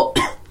 but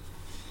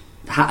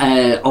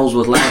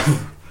Olsworth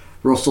left,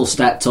 Russell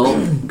stepped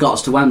up, got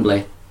us to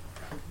Wembley.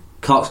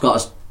 Cox got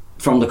us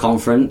from the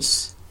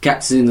conference,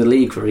 kept us in the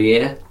league for a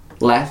year,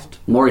 left,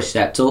 Morris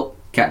stepped up,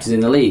 kept us in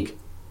the league,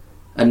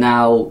 and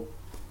now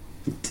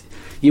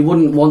you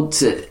wouldn't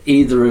want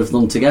either of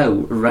them to go,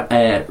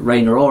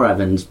 Rayner or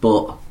Evans,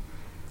 but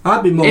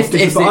I'd be more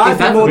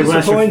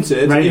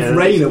disappointed if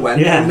Rayner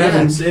went and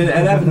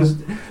Evans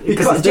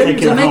because they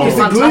make a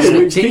fantastic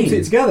team, which keeps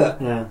it together.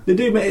 Yeah. They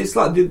do. It's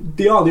like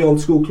they are the old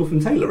school Clough and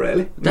Taylor,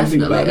 really.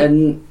 Definitely,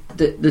 and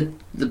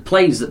the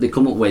plays that they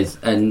come up with,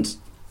 and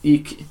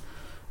you're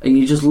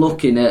just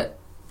looking at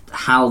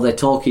how they're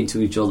talking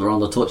to each other on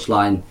the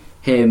touchline.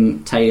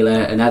 Him, Taylor,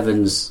 and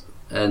Evans,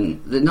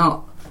 and they're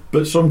not.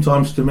 But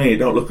sometimes, to me, it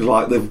don't look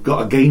like they've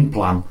got a game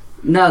plan.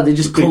 No, they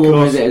just come up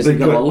with it as they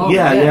go along.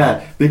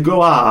 Yeah. They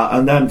go out,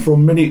 and then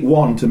from minute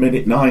 1 to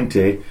minute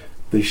 90,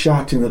 they're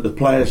shouting at the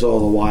players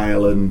all the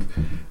while, and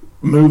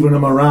moving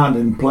them around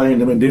and playing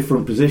them in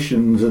different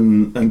positions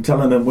and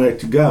telling them where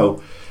to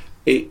go.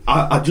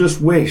 I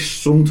just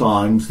wish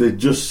sometimes they'd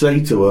just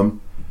say to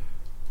them,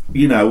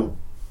 you know,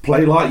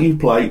 play like you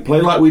play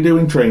like we do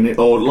in training,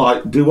 or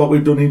like do what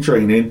we've done in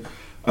training,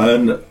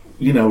 and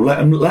you know,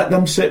 let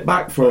them sit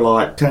back for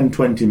like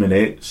 10-20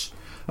 minutes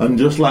and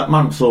just let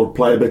Mansell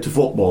play a bit of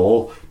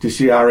football to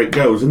see how it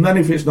goes. And then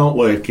if it's not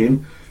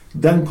working,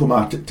 then come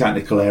out at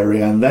technical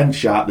area and then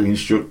shout the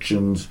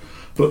instructions.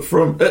 But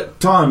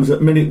at times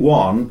at minute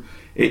 1,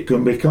 it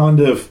can be kind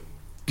of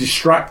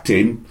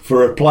distracting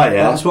for a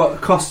player. That's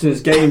what costing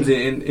us games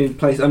in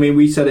place. I mean,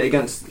 we said it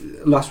against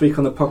last week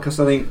on the podcast,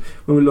 I think,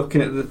 when we were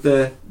looking at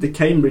the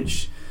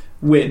Cambridge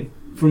win.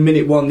 From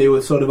minute 1 they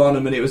were sort of on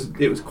them, and it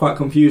was quite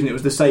confusing. It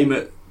was the same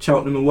at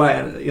Cheltenham away,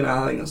 and you know,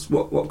 I think that's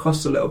what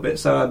costs a little bit.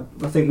 So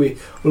I think we're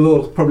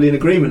all probably in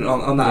agreement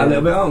on that a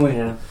little bit, aren't we?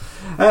 Yeah.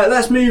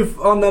 Let's move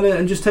on then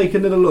and just take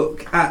another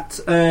look at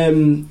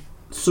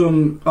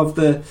some of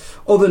the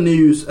other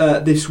news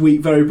this week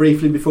very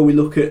briefly before we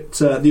look at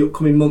the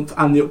upcoming month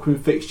and the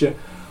upcoming fixture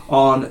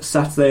on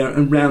Saturday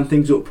and round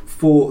things up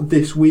for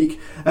this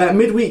week.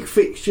 Midweek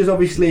fixtures,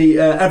 obviously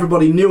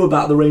everybody knew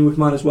about the Rainworth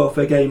Miners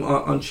Welfare game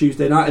on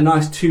Tuesday night. A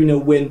nice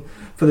 2-0 win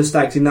for the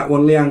Stags in that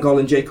one. Leanne Goll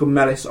and Jacob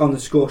Mellis on the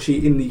score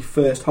sheet in the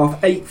first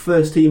half. 8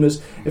 first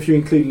teamers if you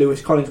include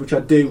Lewis Collins, which I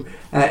do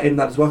in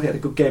that as well. He had a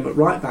good game at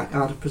right back,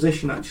 out of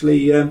position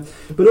actually.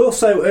 But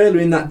also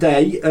earlier in that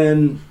day,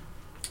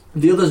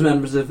 the other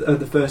members of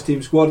the first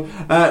team squad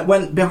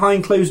went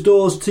behind closed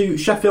doors to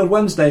Sheffield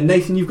Wednesday.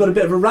 Nathan, you've got a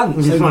bit of a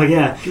rant. So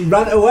yeah.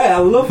 Rant away. I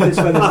love this.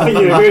 I think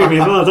you agree with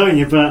me as well, don't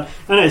you? But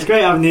I know it's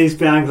great having these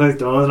behind closed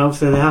doors, and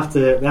obviously they have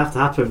to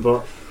happen.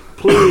 But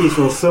please,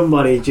 will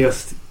somebody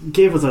just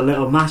give us a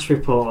little match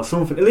report or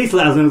something? At least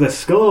let us know the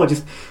score.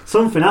 Just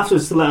something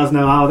afterwards to let us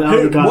know how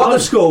they got what on. The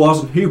score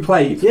was and who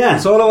played. Yeah,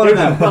 that's all I want to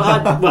know.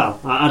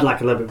 I'd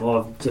like a little bit more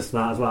of just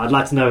that as well. I'd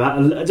like to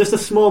know just a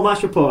small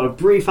match report, a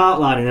brief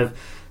outlining of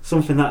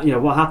something that, you know,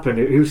 what happened,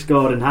 who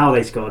scored and how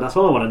they scored. That's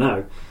all I want to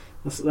know.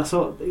 That's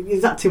all.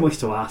 Is that too much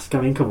to ask? I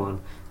mean, come on.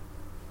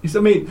 I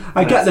mean,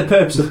 I get the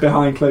purpose of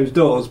behind closed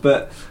doors,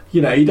 but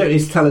you know, you don't need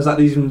to tell us that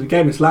these are the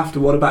game. It's laughter.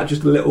 What about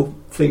just a little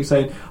thing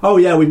saying, "Oh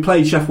yeah, we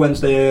played Sheff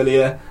Wednesday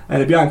earlier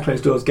and a behind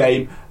closed doors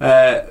game.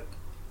 Danny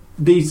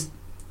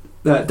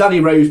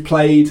Rose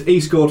played.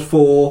 He scored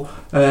 4.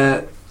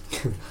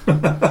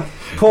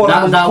 Paul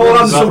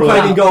Anderson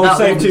played in goal,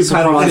 saved 2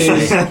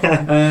 penalties.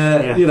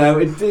 You know,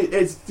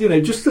 it's you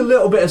know, just a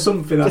little bit of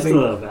something. Just I think a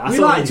little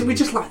bit. we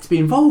just like to be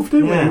involved,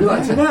 don't we? We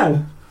like to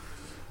know.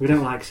 We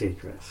don't like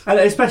secrets, and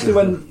especially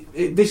when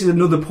this is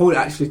another point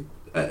actually.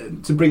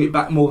 To bring it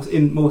back more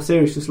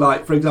seriousness,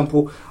 like for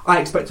example, I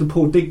expected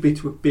Paul Digby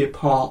to be a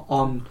part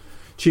on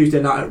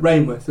Tuesday night at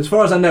Rainworth. As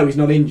far as I know, he's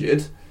not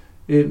injured.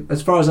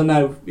 As far as I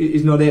know,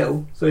 he's not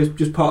ill, so he's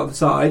just part of the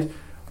side.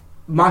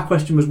 My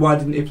question was, why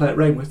didn't he play at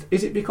Rainworth?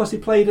 Is it because he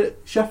played at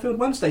Sheffield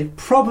Wednesday?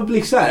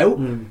 Probably so.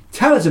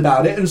 Tell us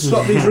about it and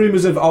stop these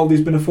rumours of,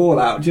 there's been a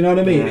fallout. Do you know what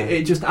I mean?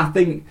 Yeah. I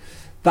think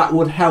that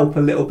would help a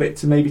little bit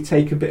to maybe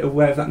take a bit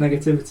away of that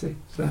negativity.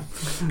 So,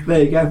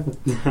 there you go.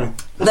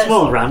 A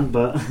small rant,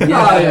 but...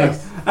 yeah.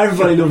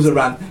 Everybody loves a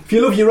rant. If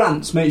you love your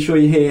rants, make sure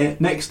you're here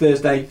next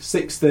Thursday,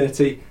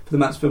 6:30, for the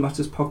Mansfield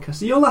Matters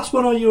podcast. Are you your last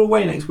one or are you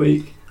away next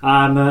week?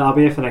 I'll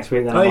be here for next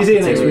week then. He's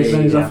here next week,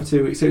 then he's off for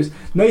 2 weeks. So it's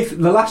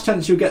Nathan, the last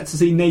chance you'll get to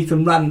see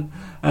Nathan rant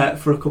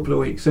for a couple of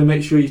weeks. So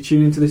make sure you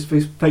tune into this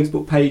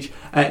Facebook page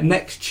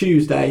next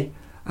Tuesday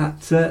at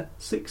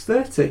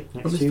 6:30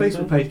 on this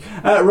Facebook page.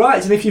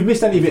 Right, and if you've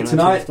missed any of it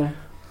tonight,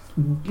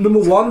 number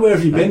 1, where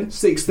have you been?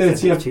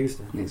 6:30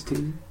 Tuesday. Next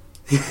Tuesday.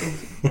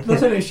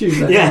 That's only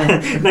Tuesday.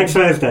 Yeah, next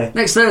Thursday.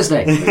 Next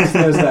Thursday.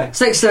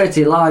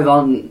 6:30 live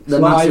on the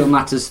Mansfield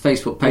Matters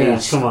Facebook page.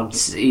 Yeah, come on.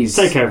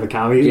 Take over,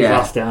 Cal. He's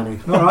lost it,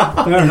 hasn't he?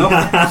 Alright, fair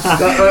enough.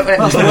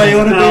 That's the way you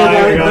want to do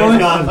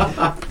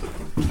it,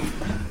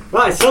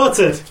 Right,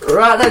 sorted.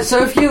 Right then,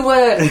 so if you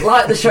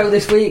like the show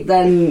this week,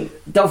 then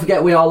don't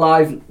forget we are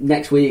live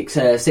next week,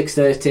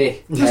 6:30.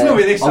 Just go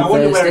with this. I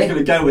wonder where Thursday. he's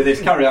going to go with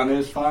this. Carry on,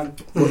 it's fine.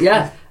 But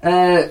yeah.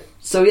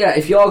 So yeah,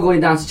 if you're going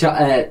down to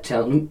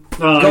Cheltenham,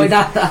 going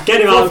down,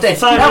 get him out.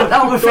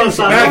 That one finished.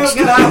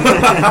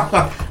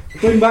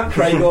 Bring back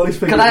Craig. All these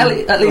Can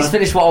I at least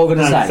finish what I was going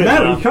to say?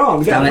 No, you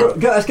can't.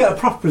 Let's get a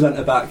proper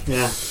presenter back.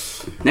 Yeah.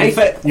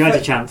 Nathan, you had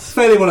a chance.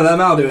 Failing one of them,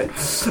 I'll do it.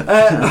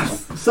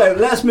 So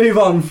let's move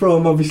on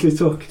from obviously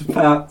talking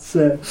about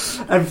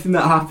everything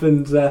that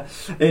happened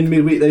in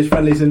midweek, those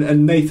friendlies,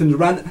 and Nathan's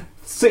rant.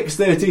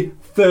 6:30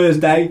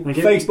 Thursday.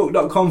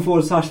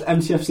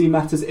 Facebook.com/MCFC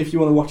Matters if you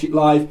want to watch it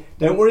live.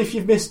 Don't worry if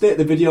you've missed it.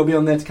 The video will be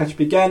on there to catch up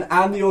again,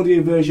 and the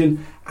audio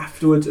version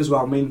afterwards as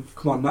well. I mean,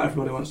 come on, not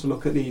everybody wants to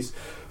look at these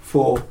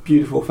 4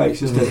 beautiful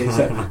faces, does he?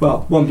 So,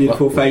 well, 1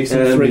 beautiful face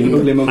and 3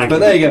 ugly mums. But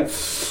there you go.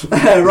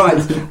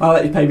 Right, I'll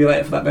let you pay me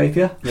later for that,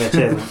 Napier. Yeah,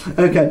 cheers.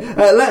 Okay,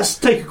 let's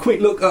take a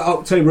quick look at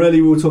October.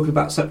 Earlier we were talking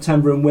about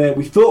September and where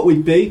we thought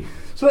we'd be.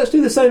 So let's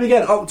do the same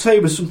again.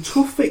 October, some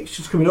tough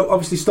fixtures coming up.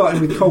 Obviously starting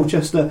with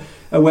Colchester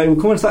away.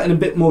 We'll come on to that in a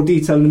bit more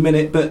detail in a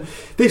minute. But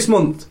this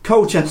month,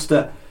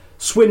 Colchester,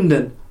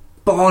 Swindon,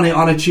 Barnet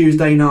on a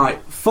Tuesday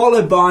night,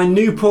 followed by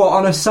Newport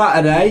on a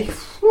Saturday.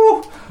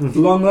 Whew,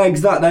 long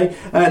legs that day.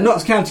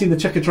 Notts County in the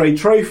Checkatrade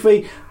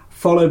Trophy,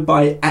 followed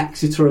by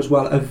Exeter as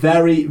well. A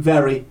very,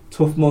 very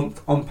tough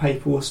month on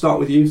paper. We'll start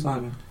with you,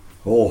 Simon.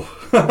 Oh,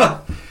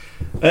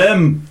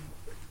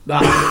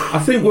 I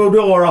think we'll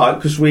do all right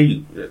because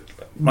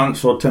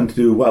Mansfield tend to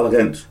do well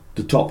against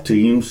the top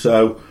teams.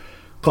 So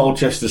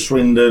Colchester,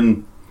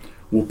 Swindon,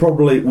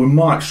 we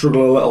might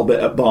struggle a little bit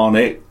at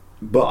Barnet,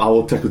 but I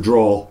will take a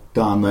draw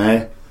down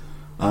there.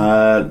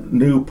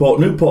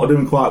 Newport are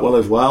doing quite well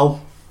as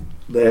well.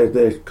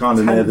 They're kind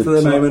of near the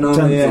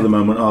 10th at the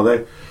moment, are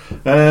they?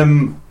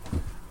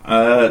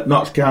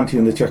 Notts County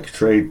and the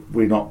Checkatrade,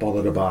 we're not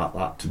bothered about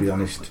that, to be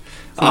honest.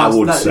 I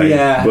would say,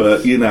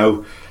 but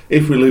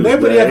if we lose,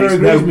 nobody ever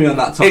agrees with me on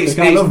that topic.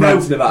 I love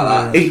ranting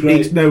about that.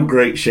 It's no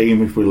great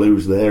shame if we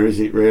lose there, is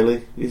it?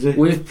 Really? Is it?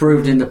 We've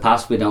proved in the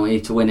past we don't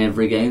need to win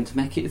every game to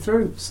make it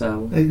through.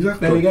 So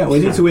exactly. There we go. We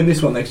need to win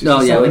this one next. No,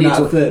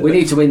 we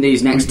need to win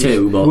these next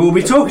two. But we'll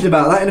be talking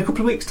about that in a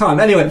couple of weeks' time.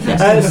 Anyway,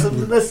 so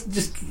let's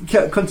just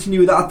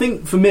continue with that. I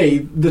think for me,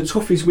 the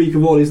toughest week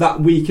of all is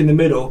that week in the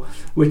middle,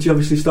 which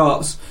obviously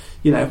starts,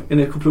 in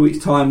a couple of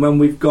weeks' time when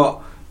we've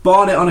got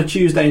Barnet on a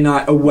Tuesday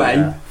night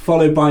away,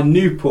 followed by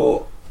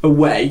Newport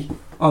away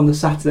on the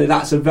Saturday.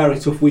 That's a very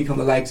tough week on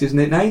the legs, isn't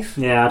it, Nath?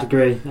 Yeah, I'd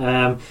agree.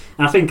 I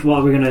think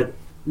what's going to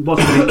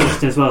be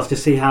interesting as well is to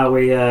see how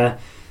we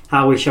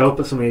show up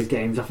at some of these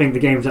games. I think the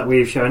games that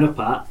we've shown up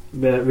at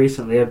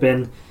recently have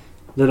been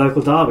the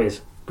local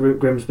derbies,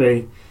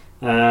 Grimsby,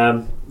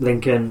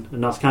 Lincoln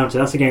and Notts County.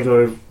 That's the games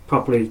where we've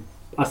properly,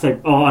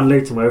 and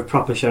Luton, where we've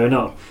proper shown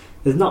up.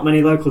 There's not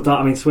many local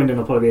derbies. Swindon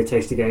will probably be a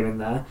tasty game in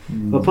there.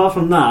 But apart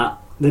from that,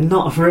 they're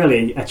not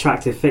really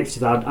attractive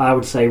fixtures, I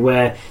would say,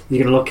 where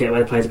you're going to look at it,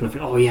 where the players are going to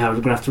think, oh yeah, we're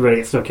going to have to really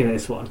get stuck into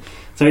this one.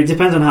 So it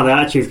depends on how the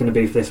attitude is going to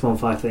be for this one,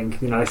 I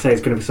think. I say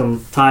it's going to be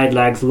some tired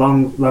legs,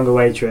 long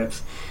away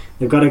trips.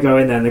 They've got to go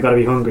in there and they've got to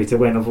be hungry to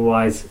win,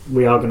 otherwise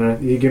you're going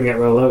to get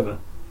rolled over.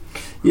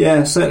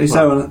 Yeah, certainly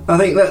so. I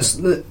think let's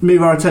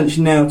move our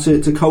attention now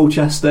to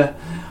Colchester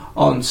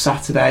on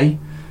Saturday.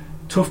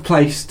 Tough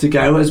place to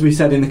go, as we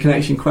said in the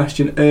connection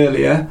question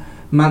earlier.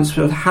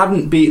 Mansfield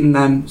hadn't beaten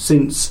them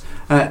since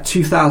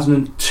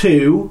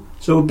 2002,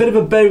 so a bit of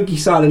a bogey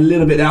side a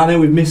little bit there. I know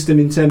we've missed them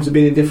in terms of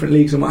being in different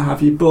leagues and what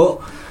have you,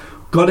 but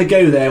got to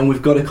go there and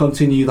we've got to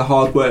continue the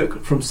hard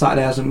work from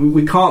Saturday. And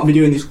we can't be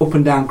doing this up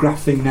and down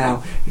graph thing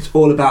now. It's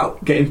all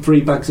about getting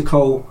 3 bags of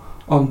coal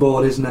on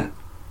board, isn't it?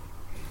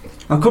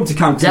 I'll come to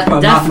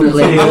Camden.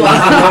 Definitely.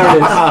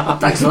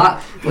 Thanks for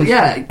that. But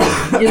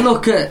yeah, you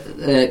look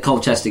at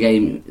Colchester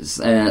games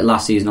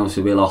last season.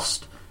 Obviously, we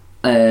lost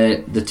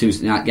the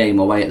Tuesday night game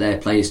away at their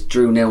place.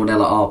 Drew 0-0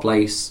 at our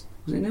place.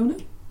 Was it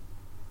 0-0?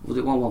 Was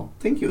it 1-1? I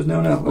think it was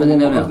 0-0. Was it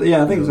 0-0?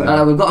 Yeah, I think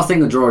so. We've got a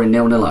thing of drawing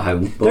 0-0 at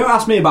home. Don't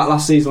ask me about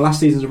last season.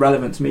 Last season's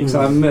irrelevant to me because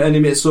I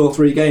only saw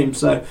 3 games.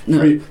 So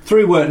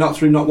through work, not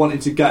through not wanting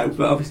to go.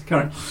 But obviously,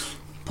 carry on.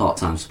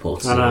 Part-time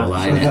supporters and all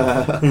that,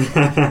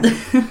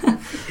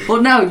 innit?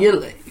 But no,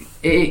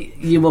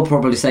 you will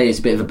probably say it's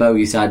a bit of a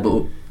bogey side,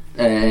 but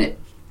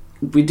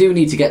we do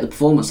need to get the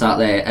performance out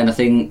there, and I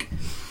think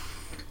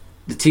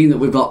the team that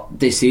we've got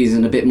this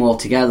season a bit more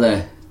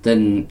together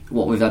than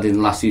what we've had in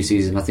the last few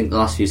seasons. I think the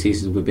last few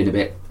seasons we've been a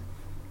bit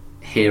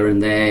here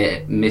and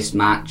there,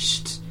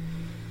 mismatched.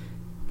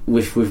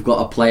 If we've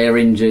got a player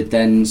injured,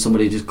 then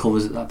somebody just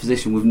covers that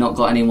position. We've not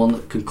got anyone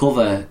that can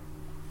cover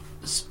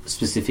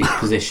specific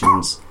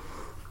positions,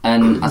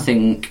 and I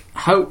think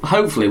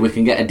hopefully we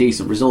can get a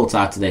decent result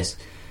out of this.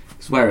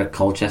 Because where are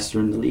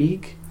Colchester in the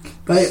league?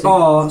 They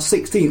are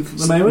 16th at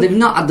the moment. They've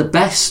not had the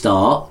best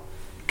start.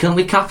 Can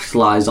we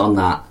capitalise on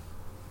that?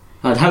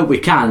 I'd hope we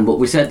can, but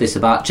we said this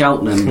about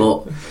Cheltenham,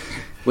 but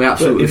we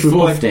absolutely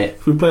fluffed it.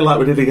 If we play like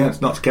we did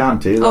against Notts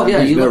County,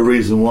 there's no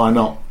reason why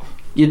not.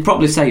 You'd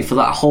probably say for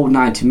that whole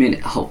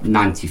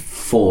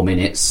 94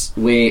 minutes,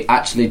 we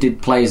actually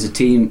did play as a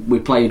team. We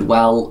played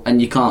well,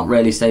 and you can't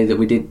really say that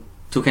we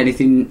took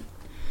anything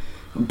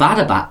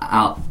bad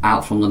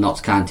out from the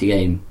Notts County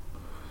game.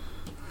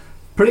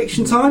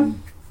 Prediction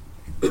time?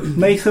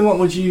 Nathan, what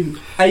would you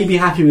A, be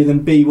happy with,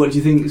 and B, what do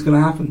you think is going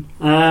to happen?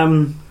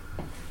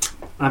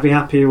 I'd be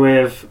happy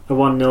with a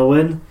 1-0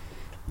 win,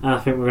 and I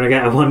think we're going to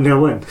get a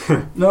 1-0 win.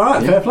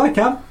 Alright, fair play,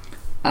 Cam.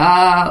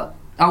 I'm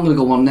going to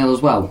go 1-0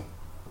 as well.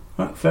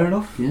 Right, fair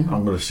enough. Yeah.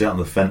 I'm going to sit on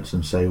the fence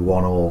and say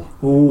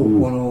 1-1. Ooh,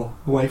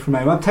 1-1 away from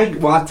home. I'd take a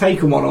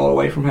 1-1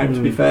 away from home, to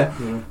be fair.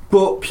 Yeah.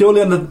 But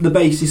purely on the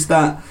basis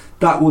that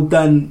would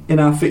then, in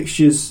our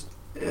fixtures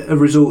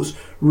results,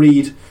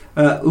 read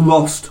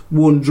lost,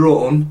 1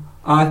 drawn.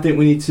 I think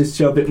we need to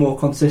show a bit more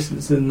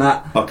consistency than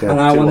that. Okay. And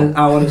I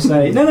want to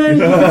say no,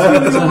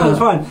 it's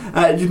fine.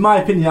 Just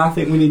my opinion. I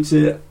think we need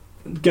to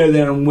go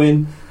there and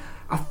win.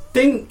 I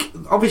think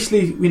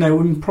obviously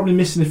we're probably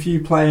missing a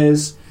few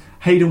players.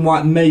 Hayden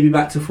White may be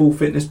back to full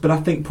fitness, but I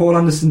think Paul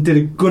Anderson did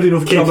a good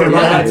enough job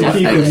to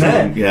keep him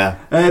there.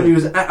 Yeah, he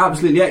was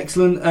absolutely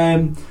excellent.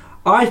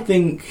 I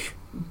think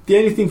the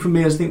only thing for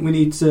me is we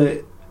need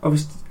to.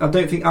 Obviously, I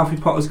don't think Alfie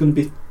Potter's going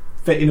to be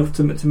fit enough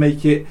to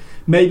make it.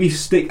 Maybe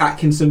stick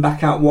Atkinson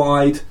back out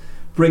wide,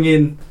 bring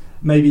in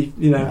maybe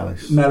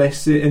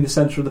Mellis in the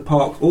centre of the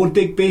park, or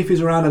Digby if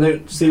he's around. I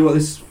don't see what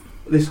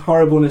this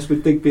horribleness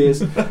with Digby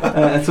is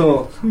at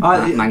all.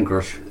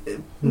 Mangrush.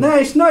 No,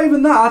 it's not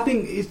even that. I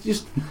think it's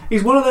just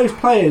he's one of those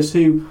players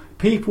who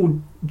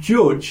people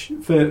judge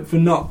for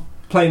not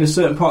playing a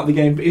certain part of the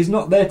game, but he's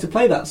not there to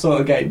play that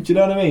sort of game. Do you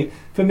know what I mean?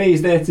 For me,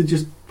 he's there to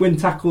just win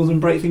tackles and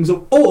break things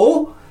up.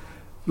 Or,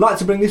 like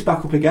to bring this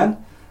back up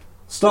again,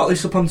 start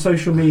this up on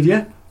social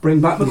media, bring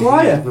back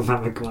Maguire.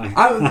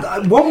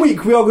 1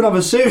 week we are going to have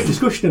a serious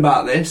discussion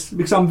about this,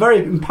 because I'm very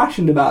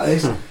impassioned about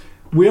this.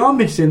 We are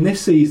missing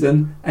this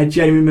season a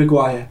Jamie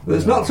Maguire.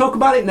 Let's not talk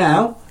about it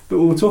now, but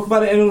we'll talk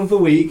about it in another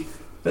week.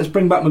 Let's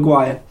bring back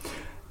Maguire.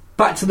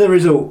 Back to the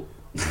result.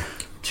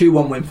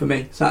 2-1 win for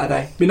me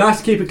Saturday. Be nice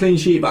to keep a clean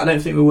sheet, but I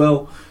don't think we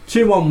will.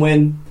 2-1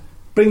 win.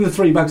 Bring the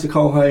 3 bags of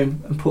coal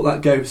home and put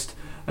that ghost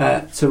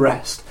to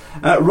rest.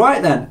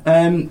 Right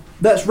then,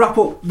 let's wrap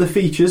up the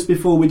features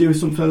before we do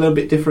something a little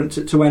bit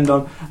different to end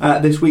on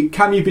this week.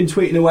 Cam, you've been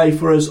tweeting away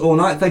for us all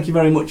night. Thank you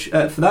very much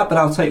for that, but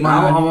I'll take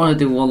my... I want to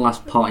do one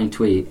last parting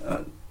tweet.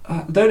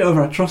 I don't know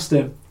whether I trust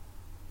him.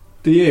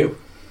 Do you?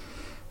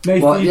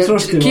 Nathan, you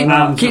trust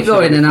him? Keep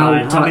going and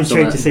I'll... I'm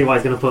intrigued to see what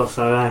he's going to put,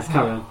 so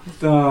carry on.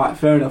 Alright,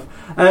 fair enough.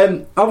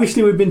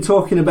 Obviously we've been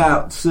talking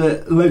about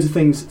loads of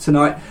things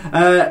tonight.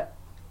 A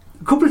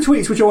couple of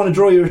tweets which I want to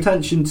draw your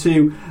attention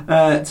to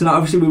tonight.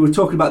 Obviously we were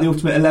talking about the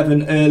Ultimate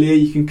 11 earlier.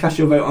 You can cast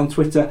your vote on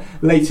Twitter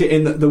later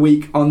in the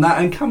week on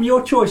that. And Cam,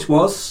 your choice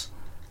was...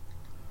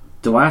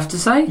 Do I have to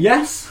say?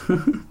 Yes.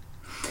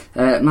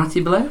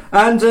 Matty Blair.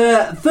 And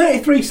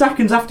 33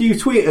 seconds after you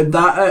tweeted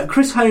that,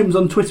 Chris Holmes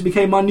on Twitter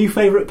became my new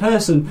favourite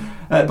person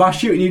by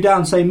shooting you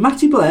down, saying,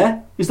 Matty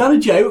Blair, is that a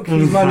joke?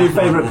 He's my new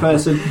favourite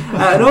person.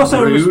 And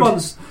also in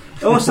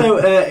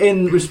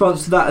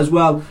response to that as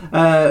well,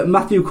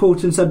 Matthew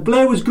Coulton said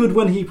Blair was good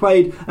when he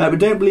played, but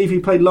don't believe he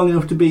played long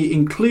enough to be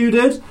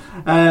included.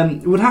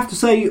 Would have to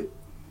say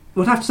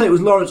it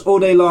was Lawrence all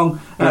day long.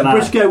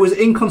 Briscoe was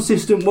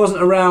inconsistent,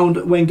 wasn't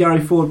around when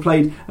Gary Ford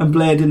played, and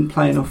Blair didn't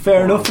play enough.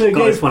 Fair enough. Got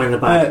this one in the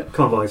bag.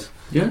 Come on, boys.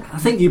 Yeah, I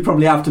think you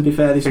probably have, to be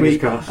fair, this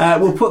week.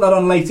 We'll put that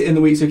on later in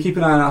the week, so keep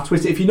an eye on our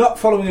Twitter. If you're not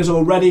following us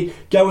already,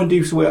 go and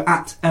do so. We're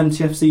at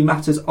MTFC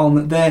Matters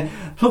on there.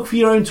 Plug for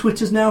your own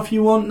Twitters now if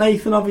you want,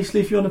 Nathan. Obviously,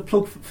 if you want to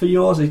plug for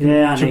yours, you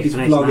can chuck his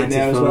blog in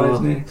there as well,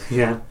 isn't he?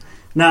 Yeah.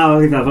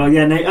 No, at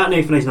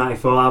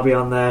NathanH94, I'll be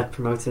on there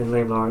promoting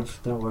Liam Lawrence.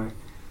 Don't worry.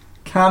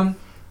 Cam,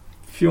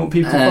 if you want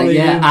people to follow you,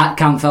 at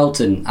Cam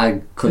Felton.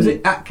 I couldn't. Is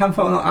it at Cam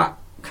Felton or at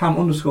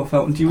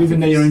Cam_Felton? Do you even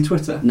know your own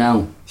Twitter?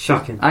 No.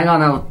 Shocking. Hang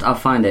on, I'll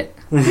find it.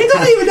 He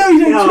doesn't even know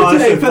his own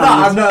Twitter name for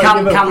that.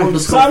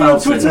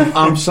 Cam_Felton. Twitter.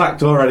 I'm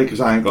sacked already because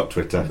I ain't got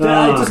Twitter. He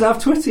doesn't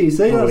have Twitter, you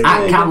see.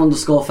 At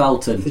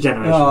Cam_Felton. The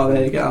generation. Oh,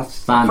 there you go.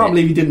 I can't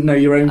believe you didn't know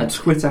your own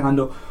Twitter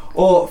handle.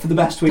 Or for the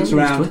best tweets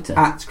around,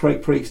 at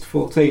Craig Priest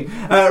 14.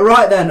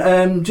 Right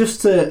then,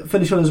 just to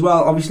finish on as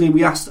well, obviously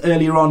we asked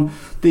earlier on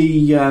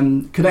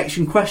the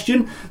connection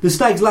question. The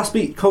Stags last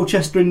beat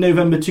Colchester in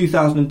November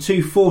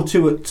 2002,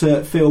 4-2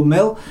 at Field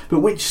Mill. But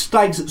which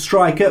Stags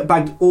striker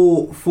bagged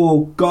all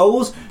 4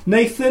 goals?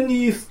 Nathan,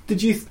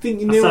 did you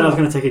think you knew? I said I was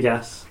going to take a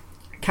guess.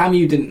 Cam,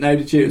 you didn't know,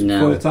 did you? It was no.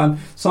 Before the time.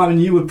 Simon,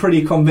 you were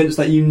pretty convinced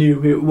that you knew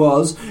who it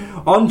was.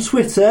 On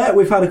Twitter,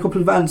 we've had a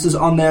couple of answers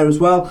on there as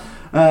well.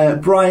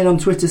 Brian on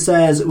Twitter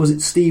says, was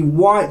it Steve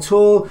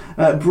Whitehall?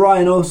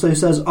 Brian also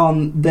says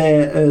on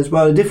there as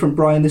well, a different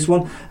Brian, this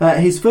one.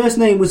 His first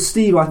name was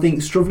Steve, I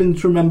think, struggling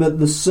to remember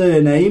the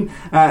surname.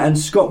 And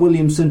Scott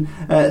Williamson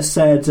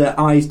said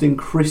Eisden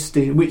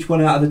Christie. Which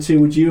one out of the two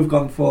would you have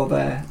gone for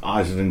there?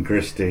 Eisden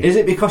Christie. Is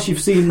it because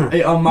you've seen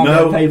it on my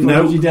paper?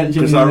 No,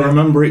 because I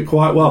remember it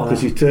quite well,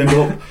 because he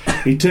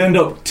turned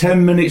up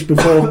 10 minutes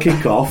before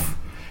kick-off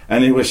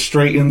and he was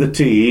straight in the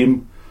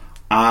team.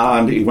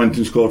 And he went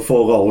and scored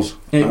 4 goals.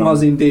 It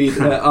was indeed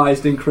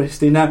Eisden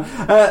Christie. Now,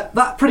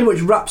 that pretty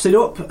much wraps it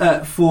up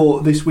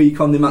for this week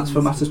on the Mats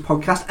for Matters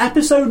podcast.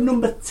 Episode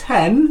number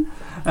 10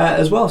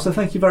 as well. So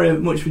thank you very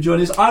much for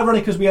joining us.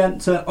 Ironic as we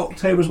enter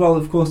October as well,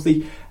 of course,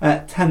 the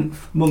 10th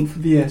month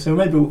of the year. So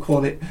maybe we'll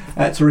call it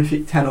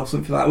Terrific 10 or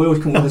something like that. We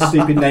always come up with a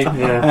stupid name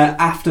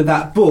after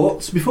that.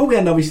 But before we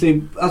end,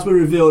 obviously, as we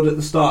revealed at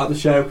the start of the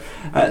show,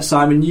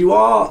 Simon, you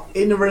are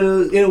in a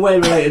way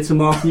related to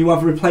Mark, and you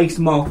have replaced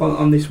Mark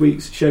on this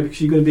week's show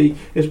because you're going to be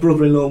his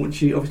brother-in-law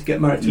once you obviously get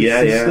married to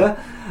his sister.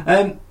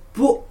 Yeah.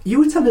 But you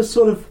were telling us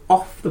sort of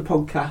off the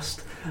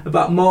podcast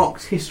about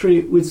Mark's history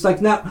with Stags.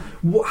 Now,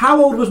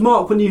 how old was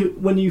Mark when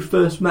you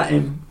first met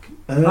him?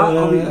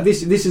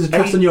 This is a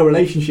test on your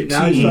relationship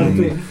now. He's trying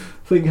to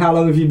think how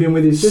long have you been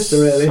with his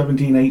sister, really?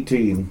 17,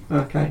 18.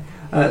 Okay.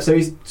 So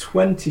he's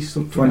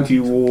 20-something.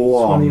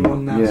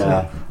 21 now. Yeah.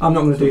 So I'm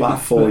not going to do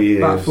about 4 years.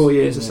 About 4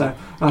 years or so.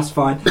 That's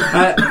fine.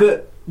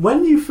 But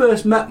when you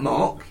first met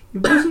Mark, he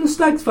wasn't a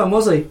Stags fan,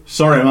 was he?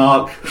 Sorry,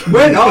 Mark.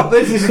 We're not.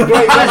 This is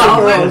great.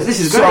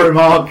 This is great. Sorry,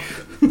 Mark.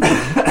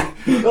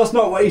 That's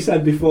not what he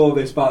said before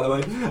this, by the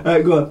way.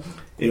 Go on.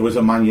 He was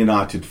a Man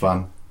United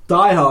fan.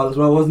 diehard as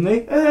well, wasn't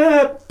he?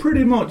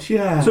 Pretty much,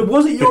 yeah. So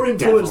was it your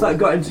influence that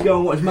got him to go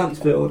and watch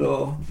Mansfield,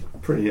 or?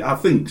 I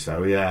think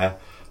so, yeah.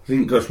 I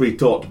think because we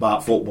talked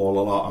about football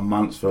a lot on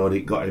Mansfield,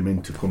 it got him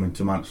into coming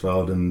to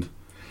Mansfield and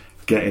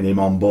getting him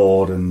on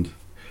board, and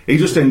he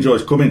just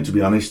enjoys coming, to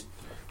be honest.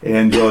 He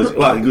enjoys,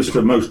 well, he goes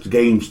to most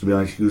games, to be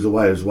honest. He goes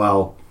away as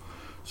well.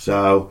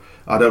 So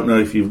I don't know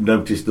if you've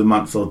noticed the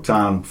Mansfield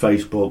Town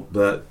Facebook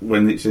that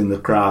when it's in the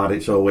crowd,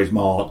 it's always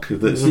Mark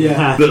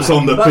that's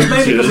on the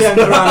pictures.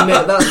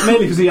 That's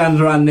mainly because he hangs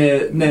around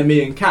near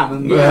me and Cam.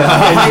 And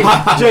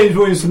James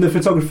Williamson, the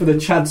photographer, the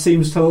Chad,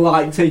 seems to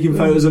like taking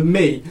photos of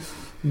me.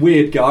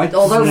 Weird guy.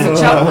 Although for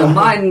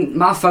Cheltenham,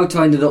 my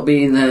photo ended up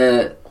being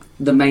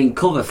the main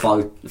cover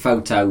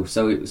photo,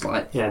 so it was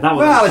like... Yeah, that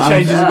was... Well, it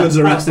changes the goods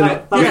the rest of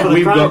it. That was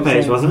the crowd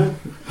page, wasn't it?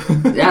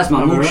 Yeah, that's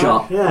my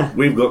mugshot. Yeah.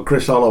 We've got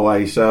Chris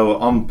Holloway, so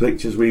on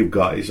pictures we've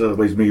got, it's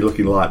always me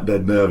looking like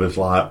dead nervous,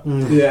 like...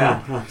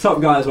 Yeah,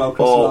 top guy as well,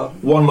 Chris. Or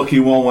one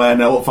looking one way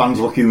and the fans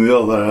looking the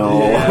other.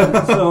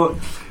 Yeah, so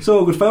it's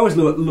all good. I always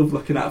love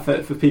looking at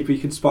for people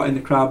you can spot in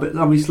the crowd. But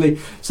obviously,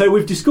 so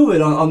we've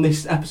discovered on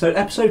this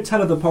episode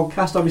 10 of the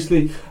podcast,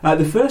 obviously,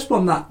 the first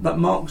one that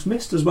Mark's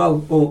missed as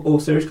well, all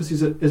series, because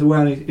he's away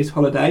on his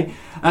holiday.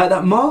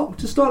 That Mark,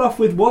 to start off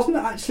with, wasn't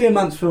actually a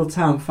Mansfield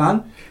Town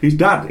fan. His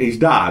dad,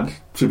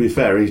 to be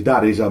fair, his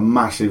dad is a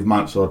massive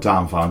Mansfield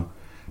Town fan,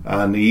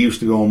 and he used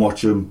to go and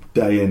watch them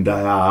day in, day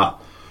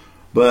out.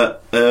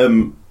 But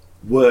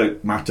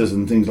work matters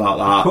and things like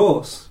that, of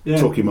course,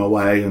 took him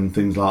away and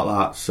things like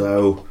that.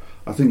 So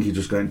I think he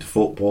just got into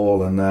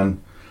football, and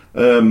then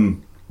but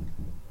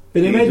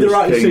he made the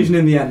right decision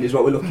in the end, is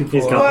what we're looking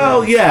for.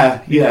 Well,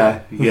 yeah,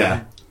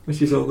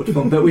 which is all good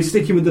fun. But we're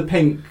sticking with the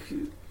pink.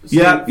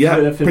 Pink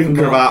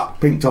cravat,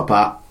 pink top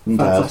hat.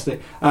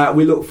 Fantastic.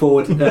 We look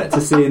forward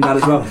to seeing that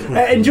as well.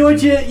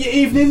 Enjoyed your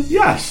evening?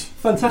 Yes.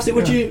 Fantastic.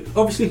 Would you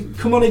obviously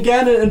come on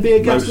again and be a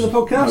guest on the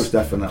podcast? Most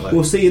definitely.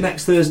 We'll see you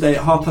next Thursday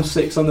at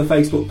 6:30 on the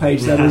Facebook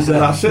page. Then as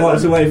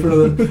away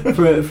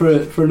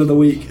for another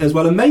week as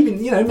well, and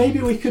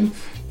maybe we can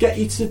get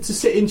you to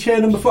sit in chair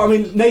number 4. I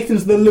mean,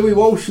 Nathan's the Louis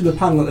Walsh of the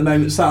panel at the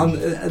moment, sat on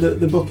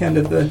the bookend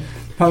of the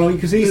panel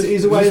because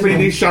he's away. Does this mean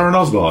he's Sharon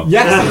Osbourne?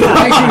 Yes.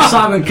 Makes you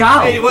Simon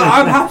Cowell. Well,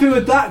 I'm happy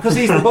with that because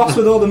he's the boss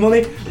with all the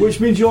money, which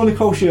means you're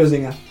Nicole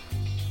Scherzinger.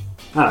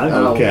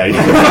 Oh, okay.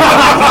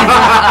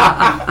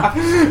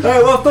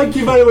 Well, thank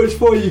you very much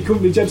for your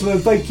company, gentlemen.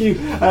 Thank you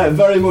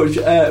very much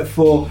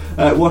for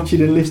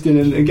watching and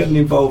listening and getting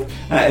involved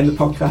in the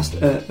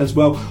podcast as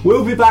well.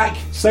 We'll be back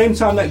same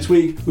time next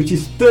week, which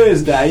is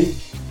Thursday,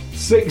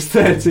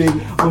 6:30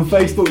 on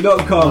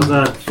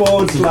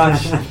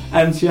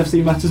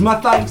facebook.com/MTFC Matters.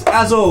 My thanks,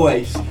 as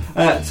always,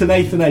 to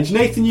Nathan Edge.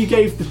 Nathan, you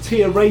gave the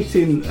tier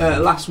rating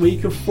last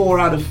week of 4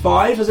 out of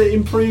 5. Has it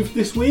improved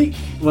this week?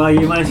 Well,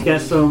 you managed to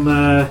get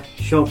some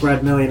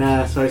shortbread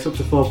millionaire, so it's up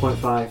to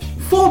 4.5.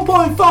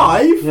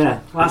 4.5? Yeah.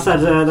 Well, I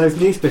said those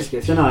Nice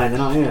biscuits, they're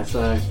not here,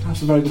 so...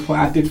 That's a very good point.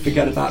 I did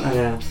forget about that.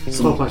 Yeah,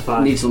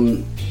 4.5. Need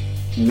some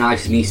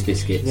nice Nice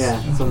biscuits. Yeah,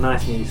 some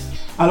nice Nice.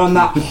 And on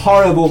that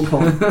horrible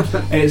point,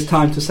 it's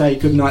time to say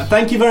goodnight.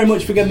 Thank you very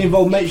much for getting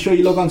involved. Make sure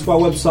you log on to our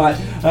website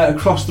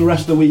across the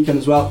rest of the weekend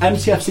as well,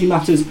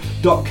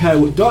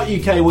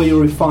 mtfcmatters.co.uk, where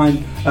you'll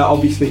find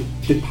obviously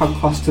the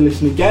podcast to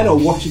listen again or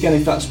watch again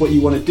if that's what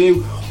you want to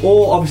do,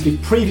 or obviously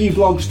preview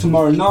blogs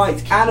tomorrow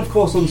night, and of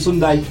course on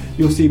Sunday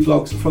you'll see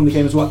blogs from the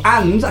game as well.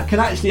 And I can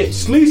actually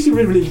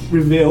exclusively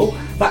reveal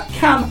that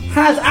Cam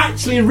has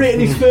actually written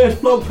his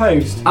first blog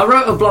post. I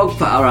wrote a blog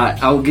post. Alright,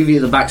 I'll give you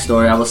the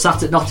backstory. I was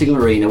sat at Nottingham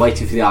Arena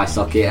waiting for the ice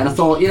hockey, and I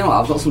thought, you know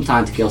what, I've got some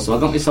time to kill, so I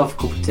got myself a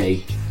cup of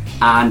tea,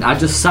 and I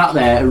just sat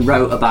there and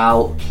wrote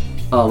about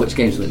which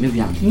games was it?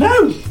 Mivian?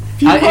 No!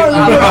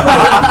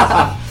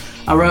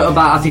 I wrote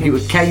about, I think it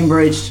was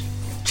Cambridge,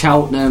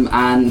 Cheltenham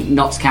and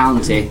Notts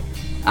County,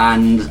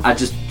 and I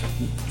just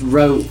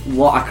wrote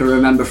what I could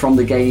remember from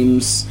the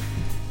games,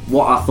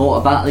 what I thought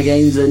about the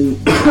games, and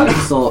I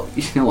just thought,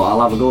 you know what, I'll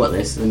have a go at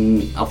this,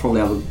 and I'll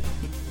probably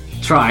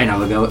try and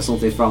have a go at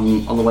something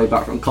from on the way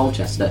back from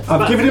Colchester.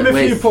 I've given him a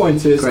few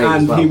pointers,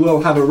 and well. He will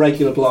have a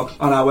regular blog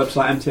on our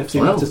website,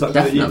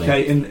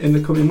 mtfcmatters.co.uk, in the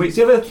coming weeks.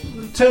 You ever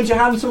turned your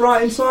hand to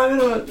writing, Simon?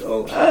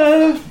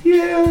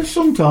 Yeah,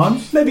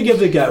 sometimes. Maybe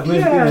give it a go.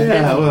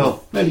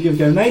 Well, maybe give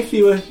it a go. Nath,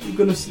 you were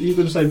going to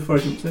say before I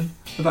jumped in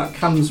about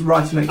Cam's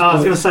writing next. I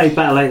was going to say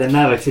better late than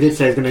never, because he did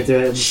say he was going to do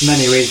it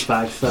many weeks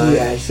back, so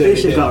yeah, he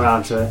should have got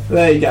around to it.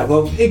 There you go.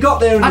 Well, he got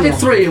there. I did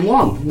 3 in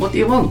 1. What do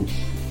you want?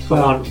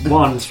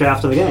 One straight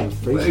after the game,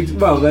 please.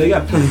 Well, there you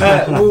go.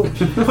 We'll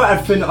put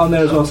everything on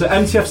there as well. So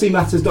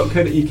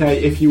mtfcmatters.co.uk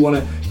if you want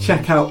to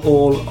check out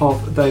all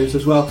of those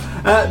as well.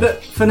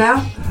 But for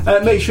now,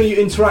 make sure you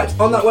interact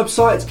on that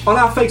website, on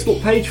our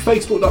Facebook page,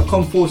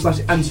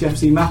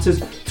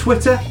 facebook.com/MTFCMatters,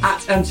 Twitter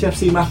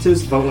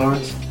 @MTFCMatters. Vote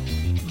Lawrence.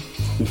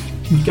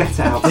 Get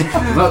out.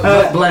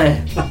 Vote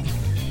Blair.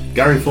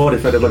 Gary Ford,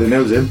 if anybody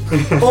knows him.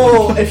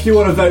 Or if you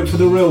want to vote for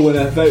the real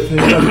winner, vote for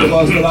whoever it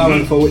was that I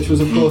went for, which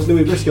was of course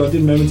Louis Briscoe. I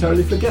did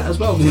momentarily forget as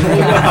well.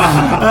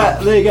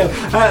 There you go.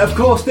 Of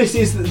course, this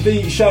is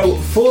the show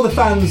for the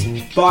fans,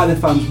 by the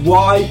fans.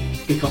 Why?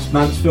 because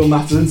Mansfield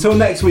matters. Until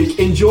next week,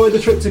 enjoy the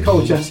trip to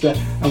Colchester,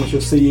 and we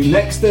shall see you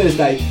next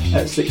Thursday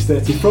at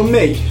 6:30. From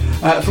me,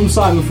 from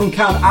Simon, from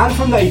Cam and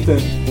from Nathan,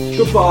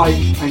 goodbye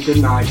and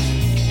good night.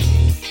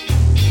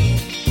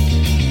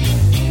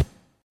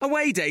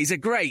 Away days are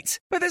great,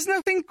 but there's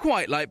nothing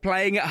quite like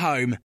playing at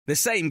home. The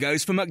same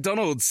goes for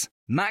McDonald's.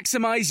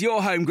 Maximise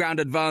your home ground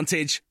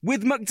advantage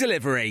with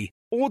McDelivery.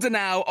 Order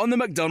now on the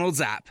McDonald's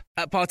app.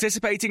 At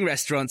participating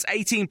restaurants,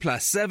 18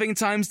 plus, serving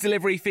times,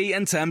 delivery fee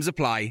and terms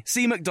apply.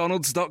 See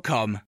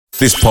mcdonalds.com.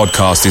 This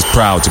podcast is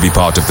proud to be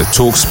part of the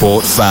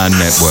TalkSport Fan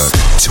Network.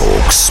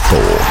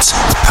 TalkSport.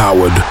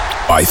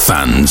 Powered by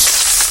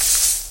fans.